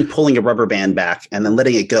 imagine pulling a rubber band back and then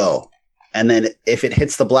letting it go. And then if it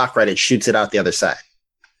hits the block right, it shoots it out the other side.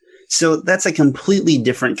 So that's a completely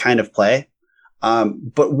different kind of play.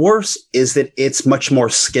 But worse is that it's much more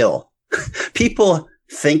skill. People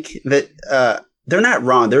think that, they're not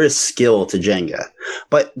wrong. There is skill to Jenga,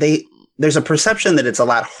 but there's a perception that it's a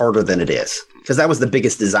lot harder than it is, because that was the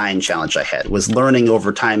biggest design challenge I had, was learning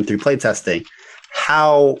over time through playtesting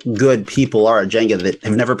how good people are at Jenga that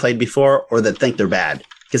have never played before or that think they're bad,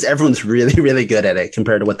 because everyone's really, really good at it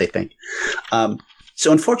compared to what they think.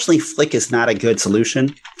 So unfortunately, Flick is not a good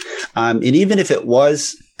solution. And even if it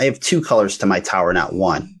was, I have two colors to my tower, not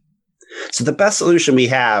one. So the best solution we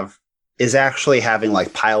have is actually having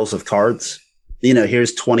like piles of cards.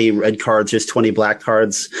 Here's 20 red cards, here's 20 black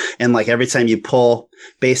cards. And like every time you pull,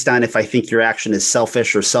 based on if I think your action is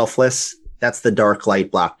selfish or selfless, that's the dark light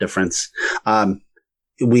block difference.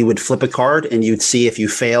 we would flip a card and you'd see if you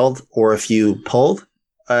failed or if you pulled,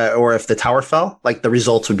 or if the tower fell, like the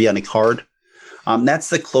results would be on a card. That's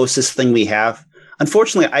the closest thing we have.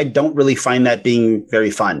 Unfortunately, I don't really find that being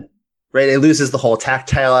very fun, right? It loses the whole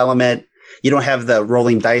tactile element. You don't have the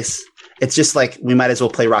rolling dice. It's just like, we might as well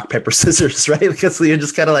play rock, paper, scissors, right? Because you're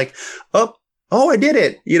just kind of like, oh, I did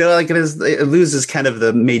it. Like it loses kind of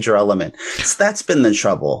the major element. So that's been the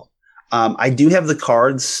trouble. I do have the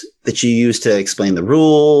cards that you use to explain the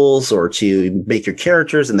rules or to make your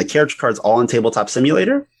characters, and the character cards all in Tabletop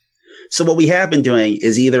Simulator. So what we have been doing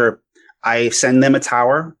is either I send them a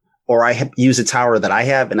tower, or I use a tower that I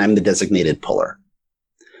have and I'm the designated puller.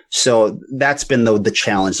 So that's been the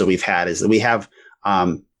challenge that we've had, is that we have,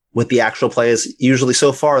 with the actual players, usually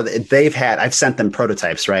so far I've sent them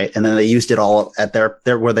prototypes, right? And then they used it all at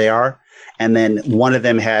their where they are. And then one of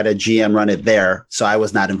them had a GM run it there, so I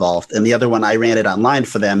was not involved. And the other one, I ran it online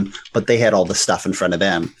for them, but they had all the stuff in front of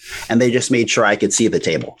them. And they just made sure I could see the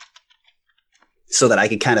table so that I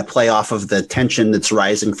could kind of play off of the tension that's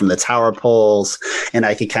rising from the tower pulls, and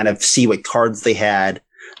I could kind of see what cards they had.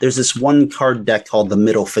 There's this one card deck called the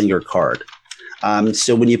middle finger card.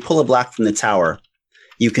 So when you pull a black from the tower,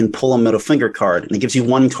 you can pull a middle finger card, and it gives you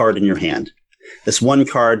one card in your hand. This one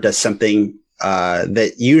card does something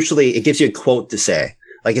that usually it gives you a quote to say.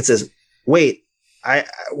 Like it says, wait,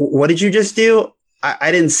 what did you just do?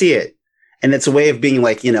 I didn't see it. And it's a way of being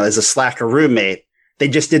like, as a slacker roommate, they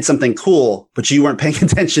just did something cool, but you weren't paying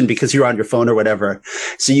attention because you were on your phone or whatever.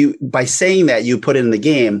 So by saying that, you put it in the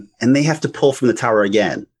game and they have to pull from the tower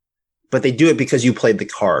again, but they do it because you played the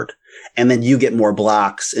card. And then you get more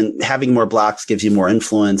blocks, and having more blocks gives you more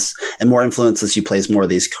influence, and more influence lets you play more of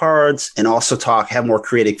these cards and also have more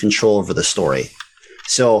creative control over the story.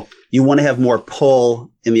 So you want to have more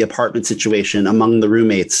pull in the apartment situation among the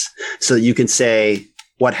roommates, so that you can say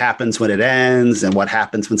what happens when it ends and what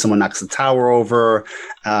happens when someone knocks the tower over.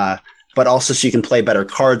 But also so you can play better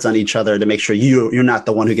cards on each other to make sure you're not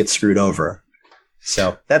the one who gets screwed over.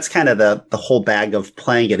 So that's kind of the whole bag of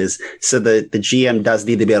playing it, is so the GM does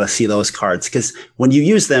need to be able to see those cards, because when you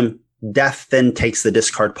use them, Death then takes the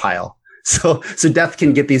discard pile. So Death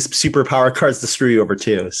can get these superpower cards to screw you over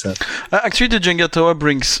too. So actually, the Jenga Tower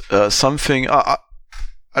brings something. I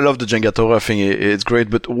love the Jenga Tower. I think it's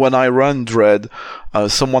great. But when I run Dread,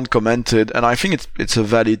 someone commented, and I think it's a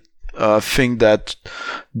valid thing, that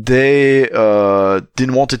they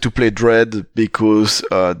didn't want to play Dread because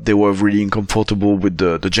they were really uncomfortable with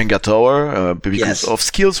the Jenga Tower because of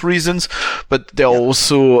skills reasons, but there are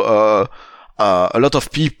also a lot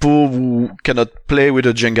of people who cannot play with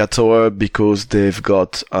a Jenga Tower because they've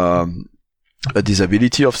got a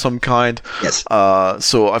disability of some kind. Yes.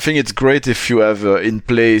 So I think it's great if you have in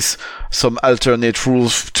place some alternate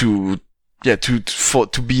rules to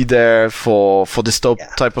be there for this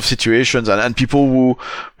type of situations, and people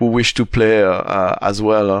who wish to play as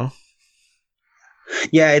well.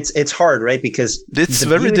 Yeah, it's hard, right? Because it's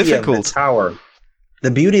very difficult.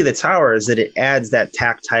 The beauty of the tower is that it adds that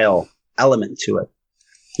tactile element to it.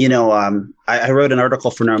 I wrote an article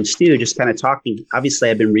for Norm Stew just kind of talking. Obviously,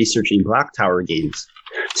 I've been researching Block Tower games.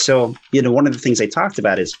 So, one of the things I talked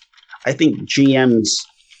about is I think GMs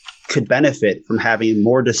could benefit from having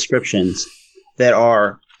more descriptions that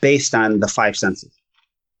are based on the five senses.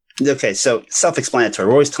 Okay, so self-explanatory.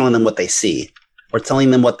 We're always telling them what they see. We're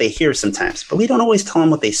telling them what they hear sometimes, but we don't always tell them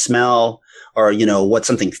what they smell, or, what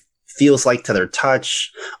something feels like to their touch,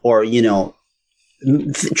 or,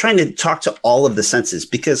 trying to talk to all of the senses,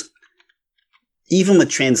 because even with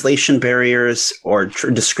translation barriers or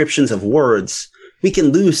descriptions of words, we can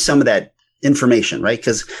lose some of that information, right?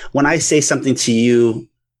 Because when I say something to you,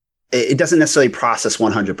 it doesn't necessarily process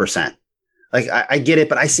 100%. Like I get it,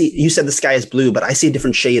 but I see, you said the sky is blue, but I see a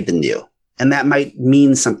different shade than you. And that might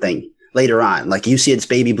mean something later on. Like you see it's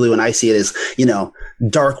baby blue and I see it as,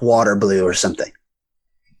 dark water blue or something.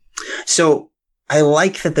 So I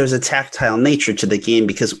like that there's a tactile nature to the game,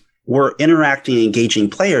 because we're interacting and engaging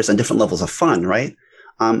players on different levels of fun, right?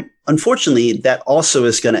 Unfortunately, that also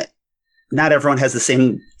is not everyone has the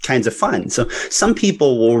same kinds of fun. So some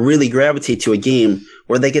people will really gravitate to a game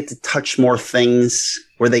where they get to touch more things,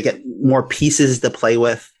 where they get more pieces to play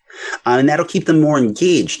with. And that'll keep them more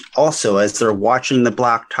engaged also as they're watching the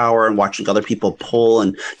block tower and watching other people pull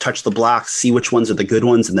and touch the blocks, see which ones are the good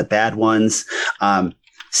ones and the bad ones,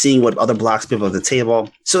 seeing what other blocks people at the table.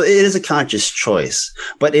 So it is a conscious choice,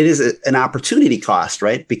 but it is an opportunity cost,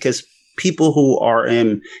 right? Because people who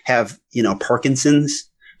have Parkinson's,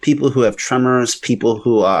 people who have tremors, people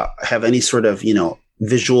who have any sort of,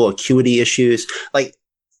 visual acuity issues,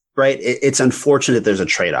 right? It's unfortunate there's a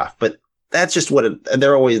trade-off, but that's just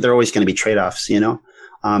they're always going to be trade-offs,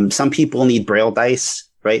 Some people need braille dice,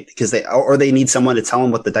 right? Because they need someone to tell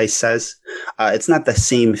them what the dice says. It's not the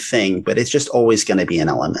same thing, but it's just always going to be an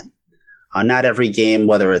element. Not every game,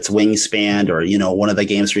 whether it's Wingspan or, one of the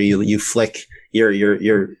games where you flick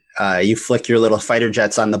you flick your little fighter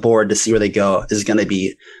jets on the board to see where they go, is going to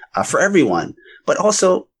be for everyone. But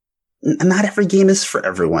also, not every game is for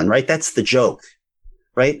everyone, right? That's the joke,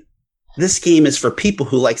 right? This game is for people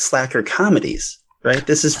who like slacker comedies, right?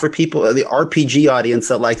 This is for people, the RPG audience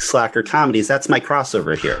that likes slacker comedies. That's my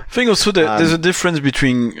crossover here. I think also that there's a difference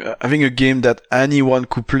between having a game that anyone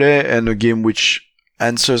could play and a game which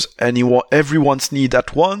answers everyone's need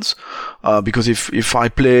at once. Because if I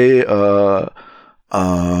play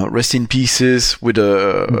Rest in Pieces with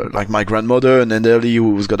like my grandmother, an elderly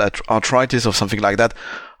who's got arthritis or something like that,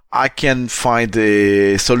 I can find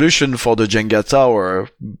a solution for the Jenga tower,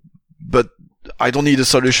 but I don't need a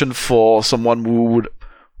solution for someone who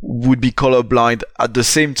would be colorblind at the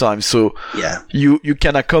same time. So yeah, you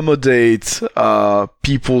can accommodate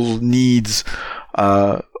people's needs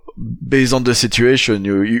based on the situation.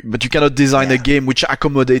 But you cannot design a game which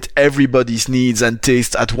accommodates everybody's needs and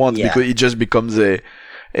taste at once, because it just becomes a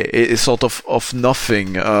sort of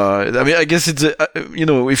nothing. I mean, I guess it's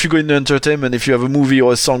if you go into entertainment, if you have a movie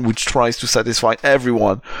or a song which tries to satisfy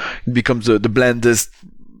everyone, it becomes the blandest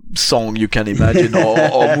song you can imagine,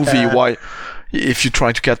 or movie. Why? If you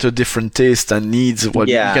try to cater different tastes and needs, you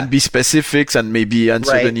can be specific and maybe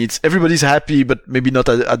answer the needs. Everybody's happy, but maybe not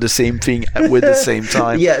at the same thing with the same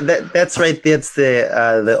time. Yeah, that's right. That's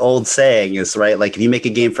the old saying is, right? Like, if you make a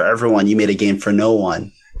game for everyone, you made a game for no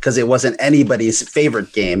one, because it wasn't anybody's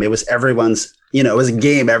favorite game. It was everyone's, it was a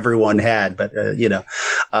game everyone had. But,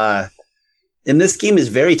 and this game is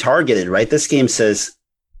very targeted, right? This game says,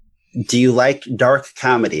 do you like dark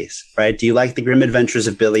comedies, right? Do you like The Grim Adventures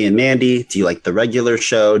of Billy and Mandy? Do you like The Regular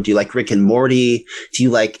Show? Do you like Rick and Morty? Do you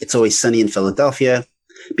like It's Always Sunny in Philadelphia?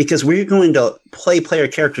 Because we're going to play player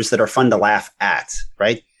characters that are fun to laugh at,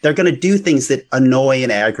 right? They're going to do things that annoy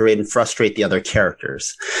and aggravate and frustrate the other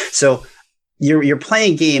characters. So you're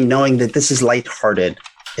playing a game knowing that this is lighthearted.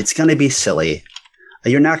 It's going to be silly.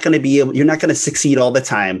 You're not going to succeed all the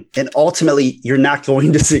time. And ultimately, you're not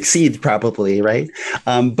going to succeed probably, right?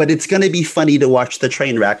 But it's going to be funny to watch the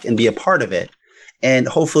train wreck and be a part of it. And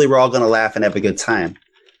hopefully we're all going to laugh and have a good time.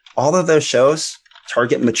 All of those shows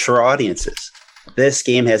target mature audiences. This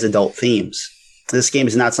game has adult themes. This game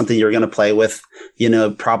is not something you're going to play with,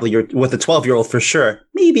 probably with a 12-year-old for sure.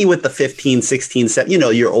 Maybe with the 15, 16,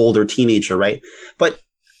 17, your older teenager, right? But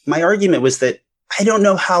my argument was that I don't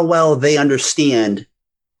know how well they understand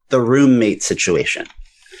the roommate situation.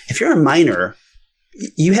 If you're a minor,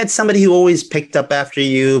 you had somebody who always picked up after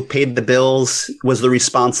you, paid the bills, was the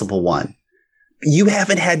responsible one. You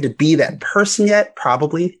haven't had to be that person yet,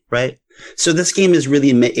 probably, right? So this game is really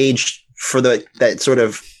aged for that sort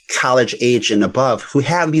of college age and above, who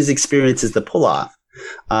have these experiences to pull off,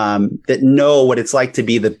 that know what it's like to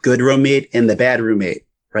be the good roommate and the bad roommate,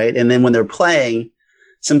 right? And then when they're playing,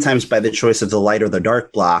 sometimes by the choice of the light or the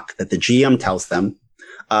dark block that the GM tells them,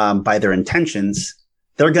 by their intentions,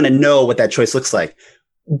 they're going to know what that choice looks like.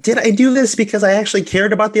 Did I do this because I actually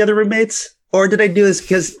cared about the other roommates? Or did I do this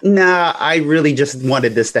because, I really just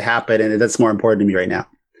wanted this to happen and that's more important to me right now?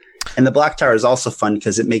 And the block tower is also fun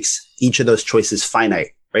because it makes each of those choices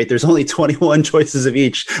finite, right? There's only 21 choices of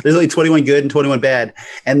each. There's only 21 good and 21 bad.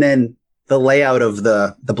 And then the layout of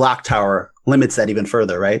the block tower limits that even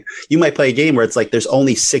further, right? You might play a game where it's like there's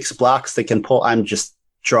only 6 blocks that can pull. I'm just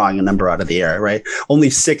drawing a number out of the air, right?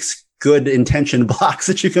 Only 6 good intention blocks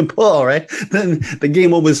that you can pull, right? Then the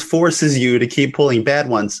game almost forces you to keep pulling bad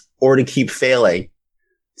ones or to keep failing.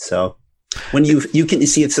 So when you can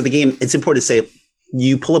see it, so the game, it's important to say,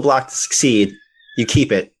 you pull a block to succeed, you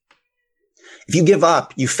keep it. If you give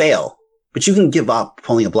up, you fail, but you can give up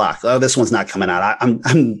pulling a block. Oh, this one's not coming out.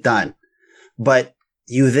 I'm done. But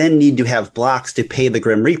you then need to have blocks to pay the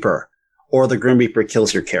Grim Reaper, or the Grim Reaper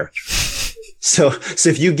kills your character. So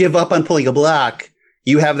if you give up on pulling a block,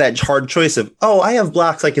 you have that hard choice of, I have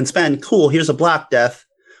blocks I can spend. Cool. Here's a block death.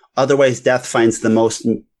 Otherwise, death finds the most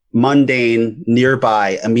mundane,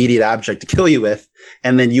 nearby, immediate object to kill you with.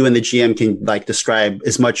 And then you and the GM can describe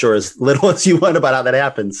as much or as little as you want about how that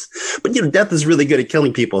happens. But, death is really good at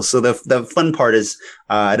killing people. So the fun part is,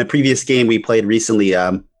 in a previous game we played recently,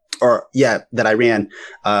 that I ran,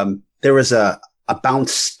 there was a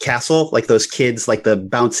bounce castle, like those kids, like the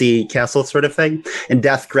bouncy castle sort of thing. And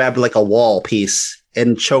Death grabbed a wall piece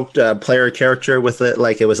and choked a player character with it,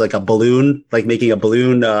 like it was like a balloon, like making a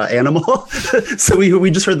balloon animal. So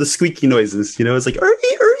we just heard the squeaky noises, it's like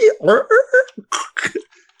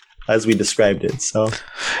as we described it. So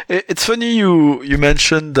it's funny you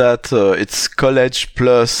mentioned that it's college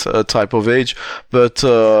plus type of age, but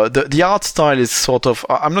the art style is sort of,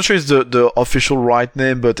 I'm not sure it's the official right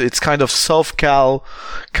name, but it's kind of self-cal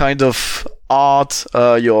kind of art.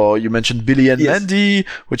 You mentioned Billy and Mandy,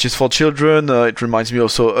 which is for children. It reminds me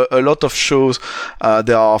also a lot of shows.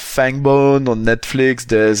 There are Fangbone on Netflix.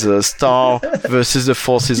 There's Star versus the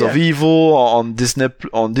Forces of Evil on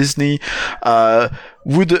Disney.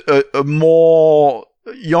 Would a more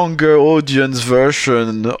younger audience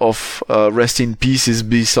version of Rest in Pieces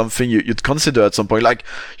be something you'd consider at some point? Like,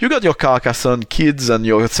 you got your Carcassonne kids and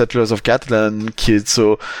your Settlers of Catan kids,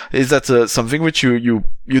 so is that something which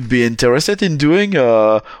you'd be interested in doing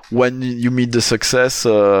when you meet the success?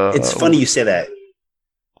 It's funny you say that.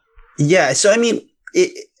 Yeah, so I mean,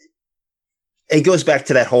 it goes back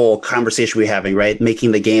to that whole conversation we're having, right?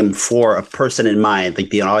 Making the game for a person in mind, like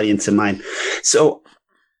the audience in mind. So,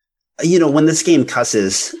 when this game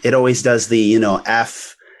cusses, it always does the,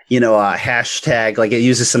 F, hashtag, like it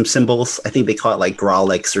uses some symbols. I think they call it like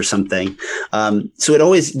Grolix or something. So it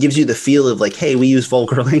always gives you the feel of like, hey, we use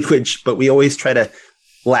vulgar language, but we always try to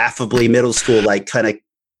laughably middle school, like kind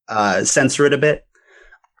of censor it a bit.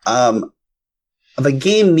 The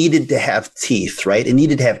game needed to have teeth, right? It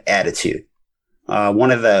needed to have attitude. One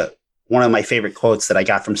of my favorite quotes that I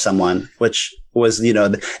got from someone, which was,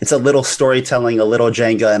 it's a little storytelling, a little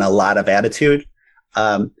Jenga, and a lot of attitude.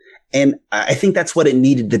 And I think that's what it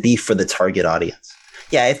needed to be for the target audience.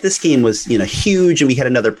 Yeah, if this game was, huge and we had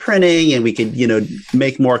another printing and we could,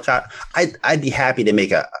 make more, I'd be happy to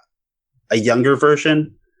make a younger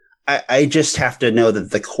version. I just have to know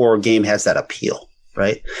that the core game has that appeal,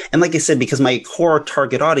 right? And like I said, because my core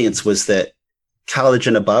target audience was the college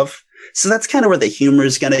and above. So that's kind of where the humor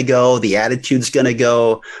is going to go. The attitude's going to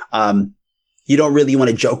go. You don't really want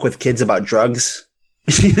to joke with kids about drugs,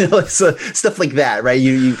 so stuff like that, right?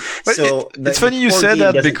 It's funny you said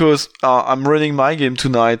that because I'm running my game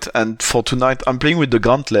tonight, and for tonight I'm playing with the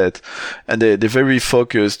Gauntlet, and they're very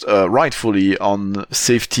focused, rightfully, on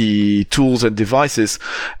safety tools and devices.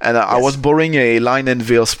 And I was borrowing a line and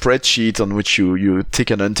veil spreadsheet on which you tick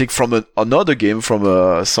and untick from another game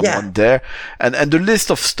from someone there, and the list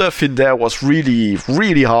of stuff in there was really,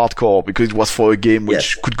 really hardcore because it was for a game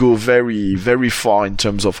which could go very, very far in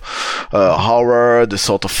terms of horror, the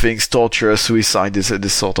sort of things, torture, suicide,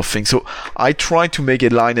 this sort of thing. So I try to make a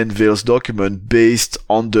line and veils document based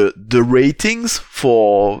on the ratings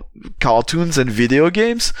for cartoons and video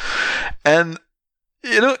games. And,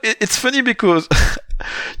 it's funny because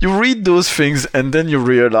you read those things and then you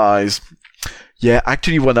realize,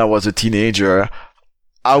 actually when I was a teenager,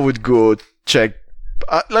 I would go check.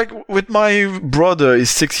 Like with my brother, he's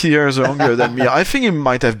 6 years younger than me. I think he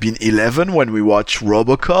might have been 11 when we watched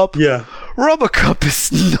RoboCop. Yeah. RoboCop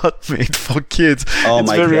is not made for kids. Oh, it's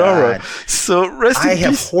my very God. horror. So I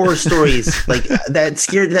have horror stories like that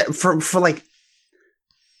scared that for like,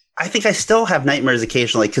 I think I still have nightmares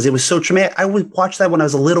occasionally because it was so traumatic. I would watch that when I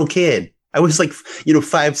was a little kid. I was like,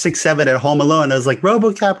 5, 6, 7 at home alone. I was like,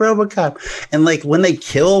 RoboCop. And like when they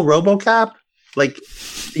kill RoboCop, like,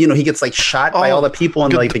 he gets like shot by all the people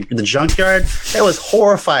in like the junkyard. That was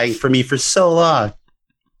horrifying for me for so long.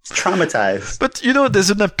 It's traumatized. But there's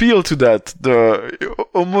an appeal to that.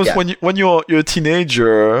 When you're a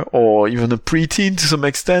teenager or even a preteen to some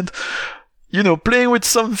extent, playing with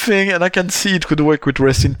something, and I can see it could work with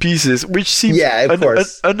Rest in Pieces, which seems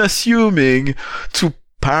unassuming to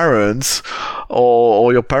parents,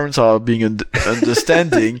 or your parents are being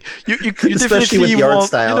understanding. You especially with the art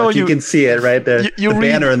style, you can see it right there. The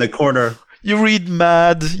banner in the corner. You read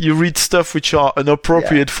Mad, you read stuff which are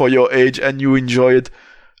inappropriate for your age, and you enjoy it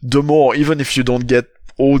the more, even if you don't get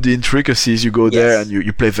all the intricacies. You go there and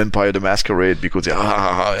you play Vampire the Masquerade because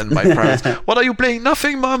and my parents, what are you playing?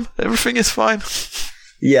 Nothing, Mom. Everything is fine.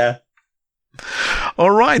 Yeah.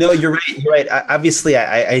 All right. No, you're right. Obviously,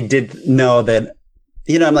 I did know that.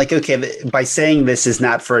 I'm like, okay, by saying this is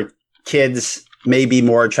not for kids, maybe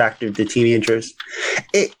more attractive to teenagers.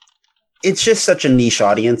 It's just such a niche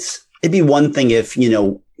audience. It'd be one thing if,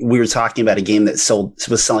 we were talking about a game that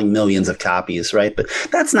was selling millions of copies, right? But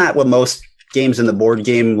that's not what most games in the board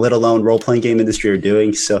game, let alone role-playing game industry, are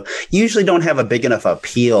doing. So you usually don't have a big enough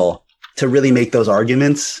appeal to really make those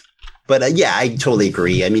arguments. But I totally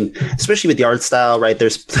agree. I mean, especially with the art style, right?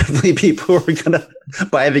 There's definitely people who are going to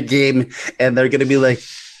buy the game and they're going to be like,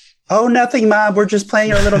 oh, nothing, Mom. We're just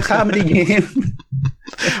playing our little comedy game.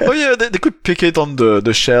 Oh, yeah. They could pick it on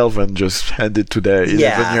the shelf and just hand it to their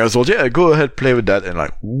 11 years old. Yeah, go ahead, play with that. And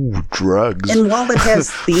like, ooh, drugs. And while it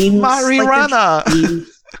has themes. Marijuana.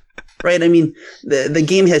 Right? I mean, the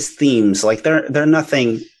game has themes. Like, they're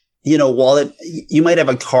nothing while you might have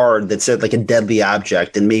a card that said like a deadly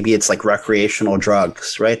object and maybe it's like recreational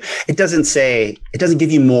drugs, right? It doesn't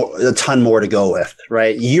give you a ton more to go with,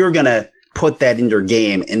 right? You're going to put that in your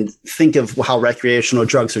game and think of how recreational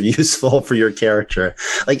drugs are useful for your character.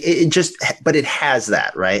 Like but it has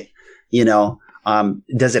that, right?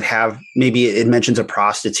 Does it have, maybe it mentions a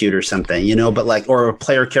prostitute or something, but or a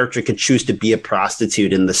player character could choose to be a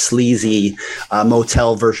prostitute in the sleazy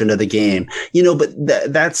motel version of the game, but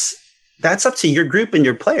that's up to your group and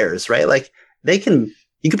your players, right? Like you can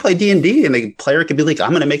play D&D and the player could be like,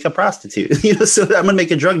 I'm going to make a prostitute, so I'm going to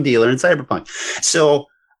make a drug dealer in Cyberpunk. So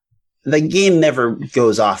the game never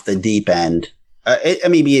goes off the deep end.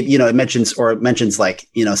 It mentions like,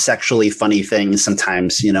 sexually funny things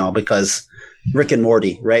sometimes, because Rick and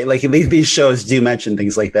Morty, right? Like these shows do mention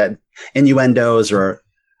things like that, innuendos or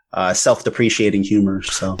self-depreciating humor.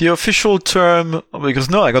 So the official term,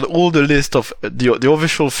 because I got all the list of the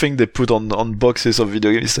official thing they put on boxes of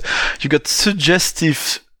video games. You got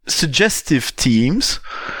suggestive themes,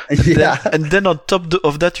 and then on top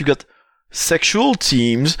of that you got sexual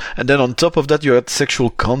themes, and then on top of that you had sexual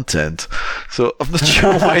content. So I'm not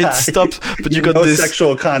sure why it stops, but you got this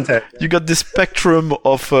sexual content. You got this spectrum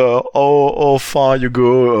of how far you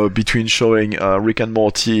go between showing Rick and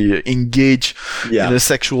Morty engage in a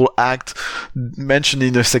sexual act,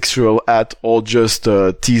 mentioning a sexual act, or just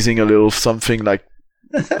teasing a little something like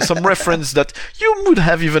some reference that you would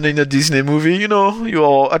have even in a Disney movie,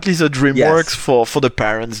 or at least a DreamWorks for the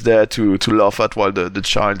parents there to laugh at while the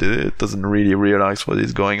child doesn't really realize what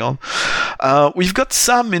is going on. We've got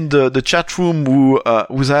Sam in the chat room who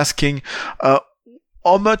was asking,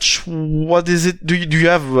 how much, what is it, do you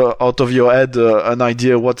have out of your head an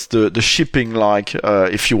idea what's the shipping like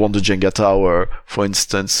if you want the Jenga Tower, for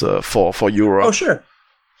instance, for Europe? Oh, sure.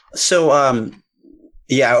 So,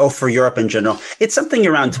 for Europe in general, it's something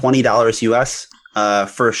around $20 US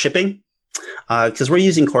for shipping, because we're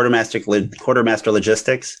using quartermaster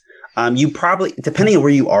logistics. You probably, depending on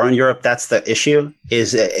where you are in Europe, that's the issue,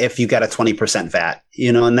 is if you got a 20% VAT,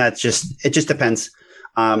 and it just depends.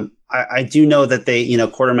 I do know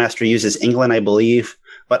that Quartermaster uses England, I believe,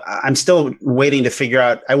 but I'm still waiting to figure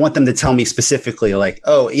out. I want them to tell me specifically, like,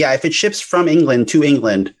 if it ships from England to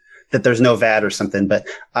England, that there's no VAT or something. But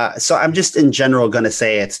so I'm just in general going to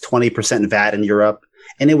say it's 20% VAT in Europe,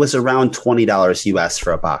 and it was around $20 US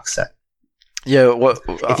for a box set. Yeah.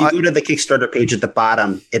 If you go to the Kickstarter page at the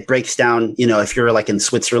bottom, it breaks down, if you're like in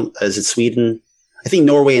Switzerland, is it Sweden? I think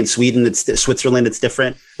Norway and Sweden, it's Switzerland, it's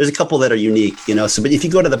different. There's a couple that are unique, so, but if you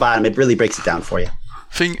go to the bottom, it really breaks it down for you.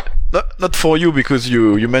 Not for you, because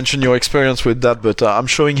you mentioned your experience with that, but I'm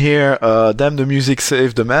showing here, Damn the Music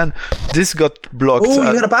Saved the Man. This got blocked. Oh,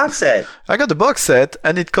 you got a box set. I got the box set,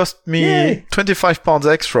 and it cost me £25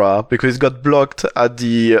 extra because it got blocked at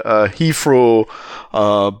the Heathrow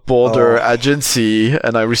border agency,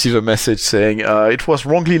 and I received a message saying it was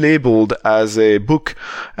wrongly labeled as a book,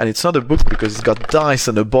 and it's not a book because it's got dice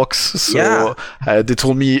and a box. So they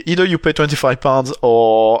told me either you pay £25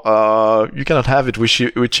 or you cannot have it. We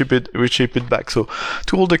ship it back. So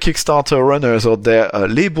to all the Kickstarter runners out there,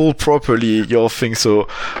 label properly your thing so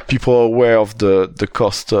people are aware of the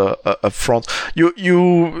cost up front.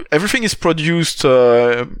 You everything is produced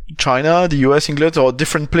China, the US, England, or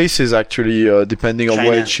different places actually, depending on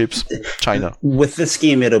where it ships. China. With this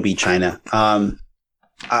game, it'll be China.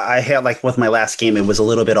 I had, like with my last game, it was a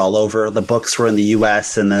little bit all over. The books were in the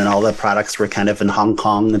US, and then all the products were kind of in Hong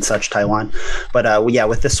Kong and such, Taiwan. But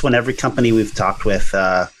with this one, every company we've talked with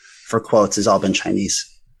for quotes has all been Chinese.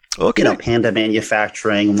 Okay. Panda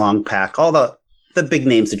Manufacturing, Longpack, all the big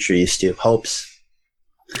names that you're used to. Hopes.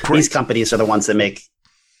 Great. These companies are the ones that make,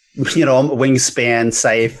 Wingspan,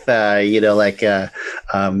 Scythe,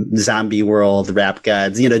 Zombie World, Rap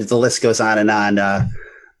Gods. The list goes on and on.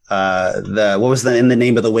 What was in the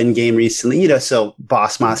name of the Win game recently? So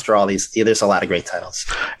Boss Monster, all these. There's a lot of great titles.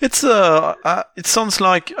 It's it sounds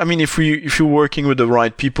like, if you're working with the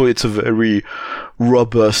right people, it's a very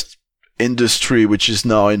robust industry which is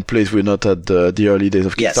now in place. We're not at the early days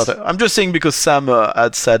of Kickstarter. Yes. I'm just saying because Sam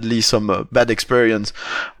had sadly some bad experience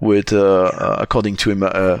with, according to him,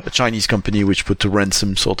 a Chinese company which put to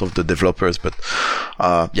ransom sort of the developers. But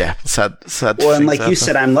sad. Well, and like you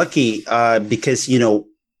said, I'm lucky because with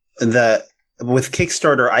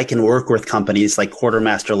Kickstarter, I can work with companies like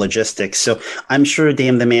Quartermaster Logistics. So I'm sure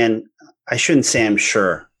Damn the Man, I shouldn't say I'm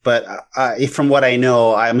sure, but from what I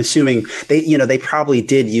know, I'm assuming they probably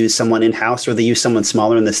did use someone in-house, or they use someone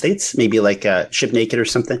smaller in the States, maybe like Ship Naked or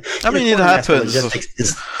something. It happens. And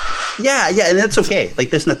that's okay.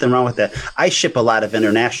 Like, there's nothing wrong with that. I ship a lot of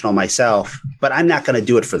international myself, but I'm not going to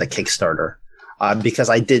do it for the Kickstarter. because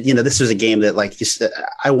I did, this was a game that, like you said,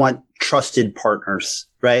 I want trusted partners,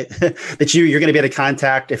 right? That you're going to be able to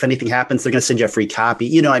contact if anything happens. They're going to send you a free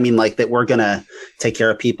copy. Like that we're going to take care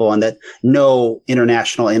of people, and that no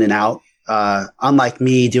international in and out. Unlike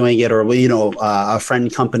me doing it, or a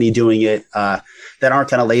friend company doing it, that aren't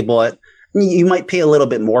going to label it. You might pay a little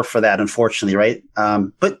bit more for that, unfortunately, right?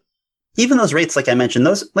 But even those rates, like I mentioned,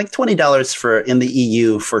 those like $20 for in the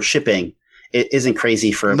EU for shipping, it isn't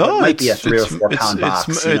crazy for what might be a 3 or 4 pound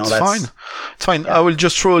box. It's fine. It's fine. Yeah. I will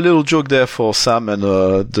just throw a little joke there for Sam and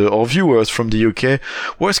our viewers from the UK.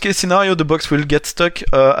 Worst case scenario, the box will get stuck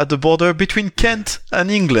at the border between Kent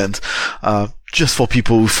and England. Just for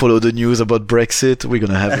people who follow the news about Brexit, we're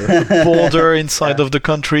going to have a border inside of the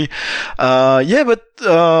country. But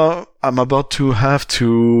I'm about to have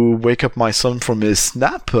to wake up my son from his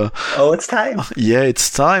nap. It's time. Yeah, it's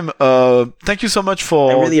time. Thank you so much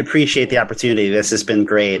for... I really appreciate the opportunity. This has been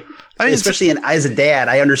great. Especially as a dad,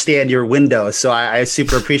 I understand your window, so I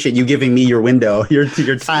super appreciate you giving me your window, your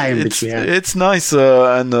time. It's nice.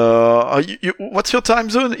 What's your time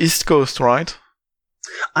zone? East Coast, right?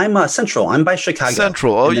 I'm Central. I'm by Chicago.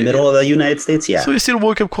 Central. In the middle of the United States, yeah. So you still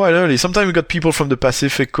wake up quite early. Sometimes we got people from the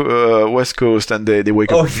Pacific West Coast, and they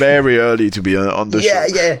wake up very early to be on the show.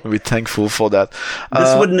 Yeah. We're thankful for that.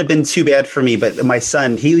 This wouldn't have been too bad for me, but my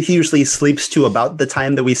son, he usually sleeps to about the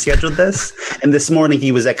time that we scheduled this. And this morning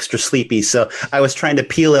he was extra sleepy, so I was trying to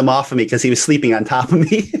peel him off of me because he was sleeping on top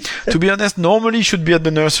of me. To be honest, normally he should be at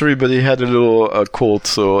the nursery, but he had a little cold,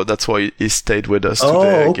 so that's why he stayed with us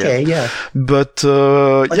today. Okay, yeah. But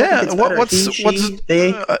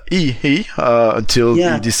until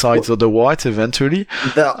he decides otherwise eventually.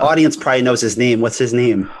 The audience probably knows his name. What's his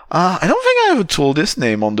name? I don't think I ever told his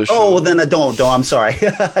name on the show. Oh, well, then I don't. I'm sorry.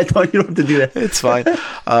 You don't have to do that. It's fine.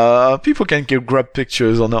 People can grab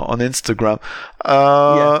pictures on Instagram.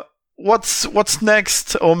 What's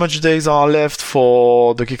next? How much days are left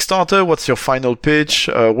for the Kickstarter? What's your final pitch?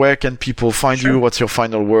 Where can people find you? What's your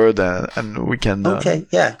final word? And we can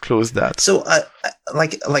close that. So,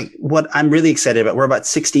 like what I'm really excited about, we're about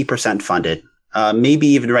 60% funded. Maybe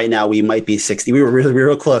even right now we might be 60. We were really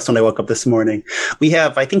real close when I woke up this morning. We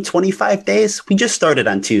have, I think, 25 days. We just started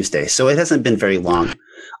on Tuesday, so it hasn't been very long.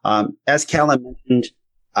 As Callum mentioned,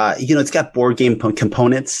 it's got board game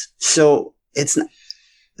components, so it's not.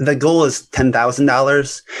 The goal is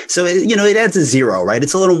 $10,000. So, it adds a zero, right?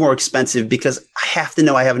 It's a little more expensive because I have to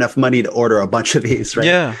know I have enough money to order a bunch of these, right?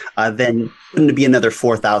 Yeah. Then wouldn't it be another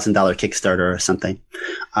 $4,000 Kickstarter or something?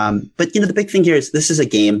 But, the big thing here is this is a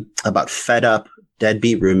game about fed up,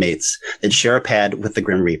 deadbeat roommates that share a pad with the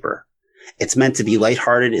Grim Reaper. It's meant to be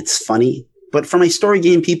lighthearted. It's funny. But for my story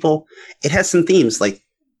game people, it has some themes like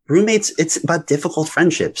roommates. It's about difficult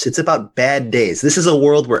friendships. It's about bad days. This is a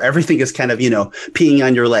world where everything is kind of, peeing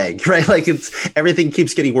on your leg, right? Like everything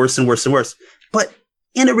keeps getting worse and worse and worse, but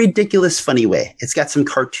in a ridiculous, funny way. It's got some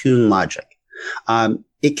cartoon logic.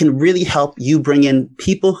 It can really help you bring in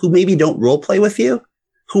people who maybe don't role play with you,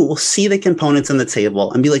 who will see the components on the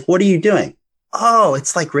table and be like, what are you doing? Oh,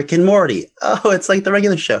 it's like Rick and Morty. Oh, it's like the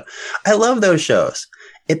regular show. I love those shows.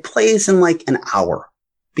 It plays in like an hour.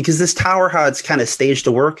 Because this tower, how it's kind of staged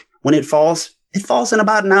to work, when it falls in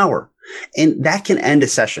about an hour. And that can end a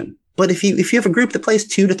session. But if you have a group that plays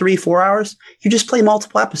 2 to 3, 4 hours, you just play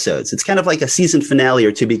multiple episodes. It's kind of like a season finale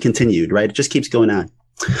or to be continued, right? It just keeps going on.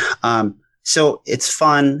 So it's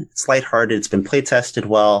fun. It's lighthearted. It's been play tested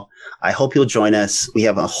well. I hope you'll join us. We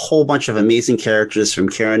have a whole bunch of amazing characters, from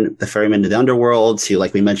Karen the Ferryman to the Underworld to,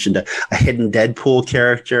 like we mentioned, a hidden Deadpool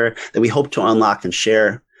character that we hope to unlock and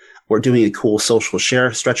share. We're doing a cool social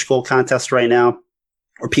share stretch goal contest right now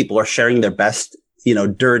where people are sharing their best,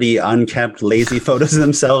 dirty, unkempt, lazy photos of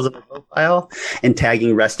themselves in the profile and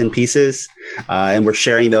tagging rest in pieces. And we're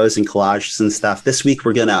sharing those in collages and stuff. This week,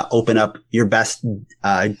 we're going to open up your best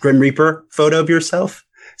Grim Reaper photo of yourself.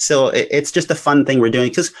 So it's just a fun thing we're doing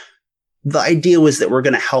because the idea was that we're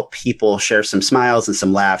going to help people share some smiles and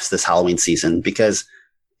some laughs this Halloween season because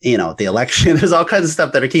the election, there's all kinds of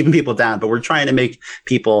stuff that are keeping people down, but we're trying to make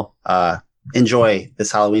people enjoy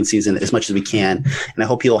this Halloween season as much as we can. And I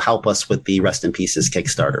hope you'll help us with the Rest in Pieces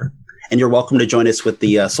Kickstarter. And you're welcome to join us with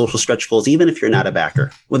the social stretch goals, even if you're not a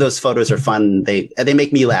backer. Well, those photos are fun. They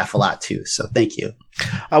make me laugh a lot too. So thank you.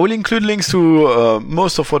 I will include links to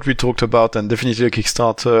most of what we talked about and definitely the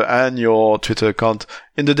Kickstarter and your Twitter account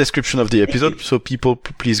in the description of the episode. So people,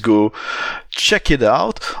 please go check it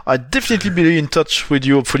out. I definitely be in touch with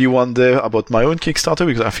you hopefully one day about my own Kickstarter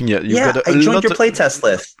because I think you've got I joined your playtest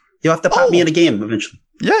list. You'll have to pop me in a game eventually.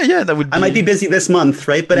 Yeah, that would be... I might be busy this month,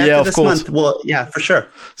 right? But after this month, well, yeah, for sure.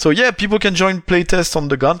 So yeah, people can join playtest on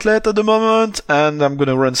the Gauntlet at the moment, and I'm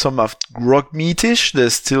gonna run some of Rock Meatish.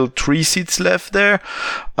 There's still 3 seats left there.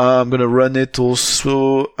 I'm gonna run it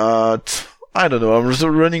also at... I don't know, I'm just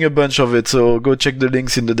running a bunch of it, so go check the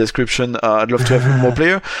links in the description. I'd love to have more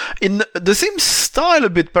player. In the same style a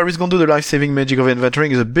bit, Paris Gondo, the life-saving magic of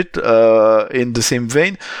inventoring, is a bit in the same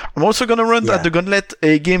vein. I'm also gonna run at the Gauntlet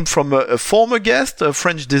a game from a former guest, a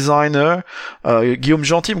French designer, Guillaume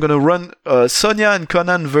Gentil. I'm gonna run Sonia and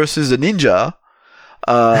Conan versus the Ninja.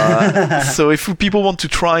 So if people want to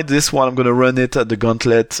try this one, I'm gonna run it at the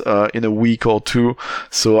Gauntlet in a week or 2.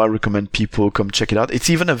 So I recommend people come check it out. It's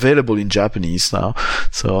even available in Japanese now.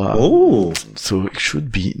 So so it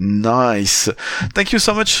should be nice. Thank you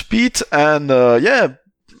so much, Pete, and pleasure.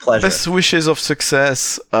 Best wishes of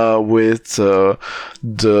success with the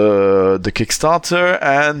Kickstarter,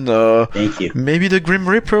 and thank you. Maybe the Grim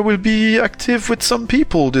Reaper will be active with some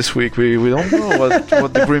people this week. We don't know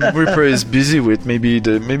what the Grim Reaper is busy with. Maybe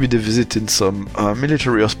they visit in some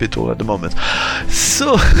military hospital at the moment.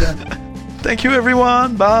 So thank you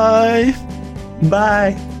everyone. Bye.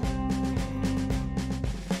 Bye.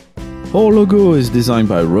 Our logo is designed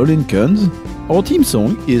by Roland Kunz. Our theme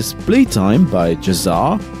song is Playtime by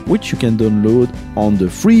Jazar, which you can download on the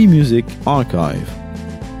Free Music Archive.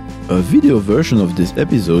 A video version of this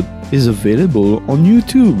episode is available on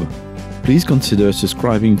YouTube. Please consider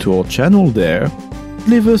subscribing to our channel there.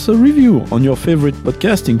 Leave us a review on your favorite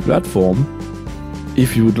podcasting platform.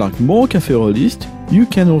 If you would like more Café Rolistes, you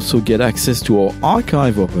can also get access to our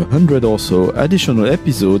archive of 100 or so additional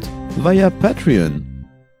episodes via Patreon.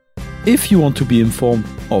 If you want to be informed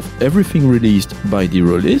of everything released by the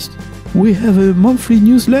Rolistes, we have a monthly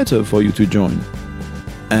newsletter for you to join.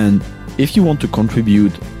 And if you want to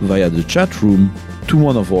contribute via the chat room to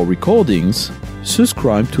one of our recordings,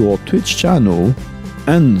 subscribe to our Twitch channel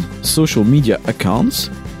and social media accounts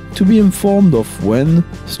to be informed of when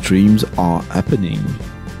streams are happening.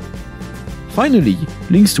 Finally,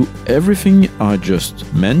 links to everything I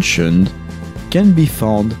just mentioned can be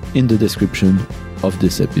found in the description of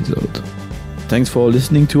this episode. Thanks for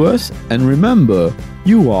listening to us, and remember,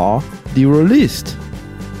 you are the Rolistes.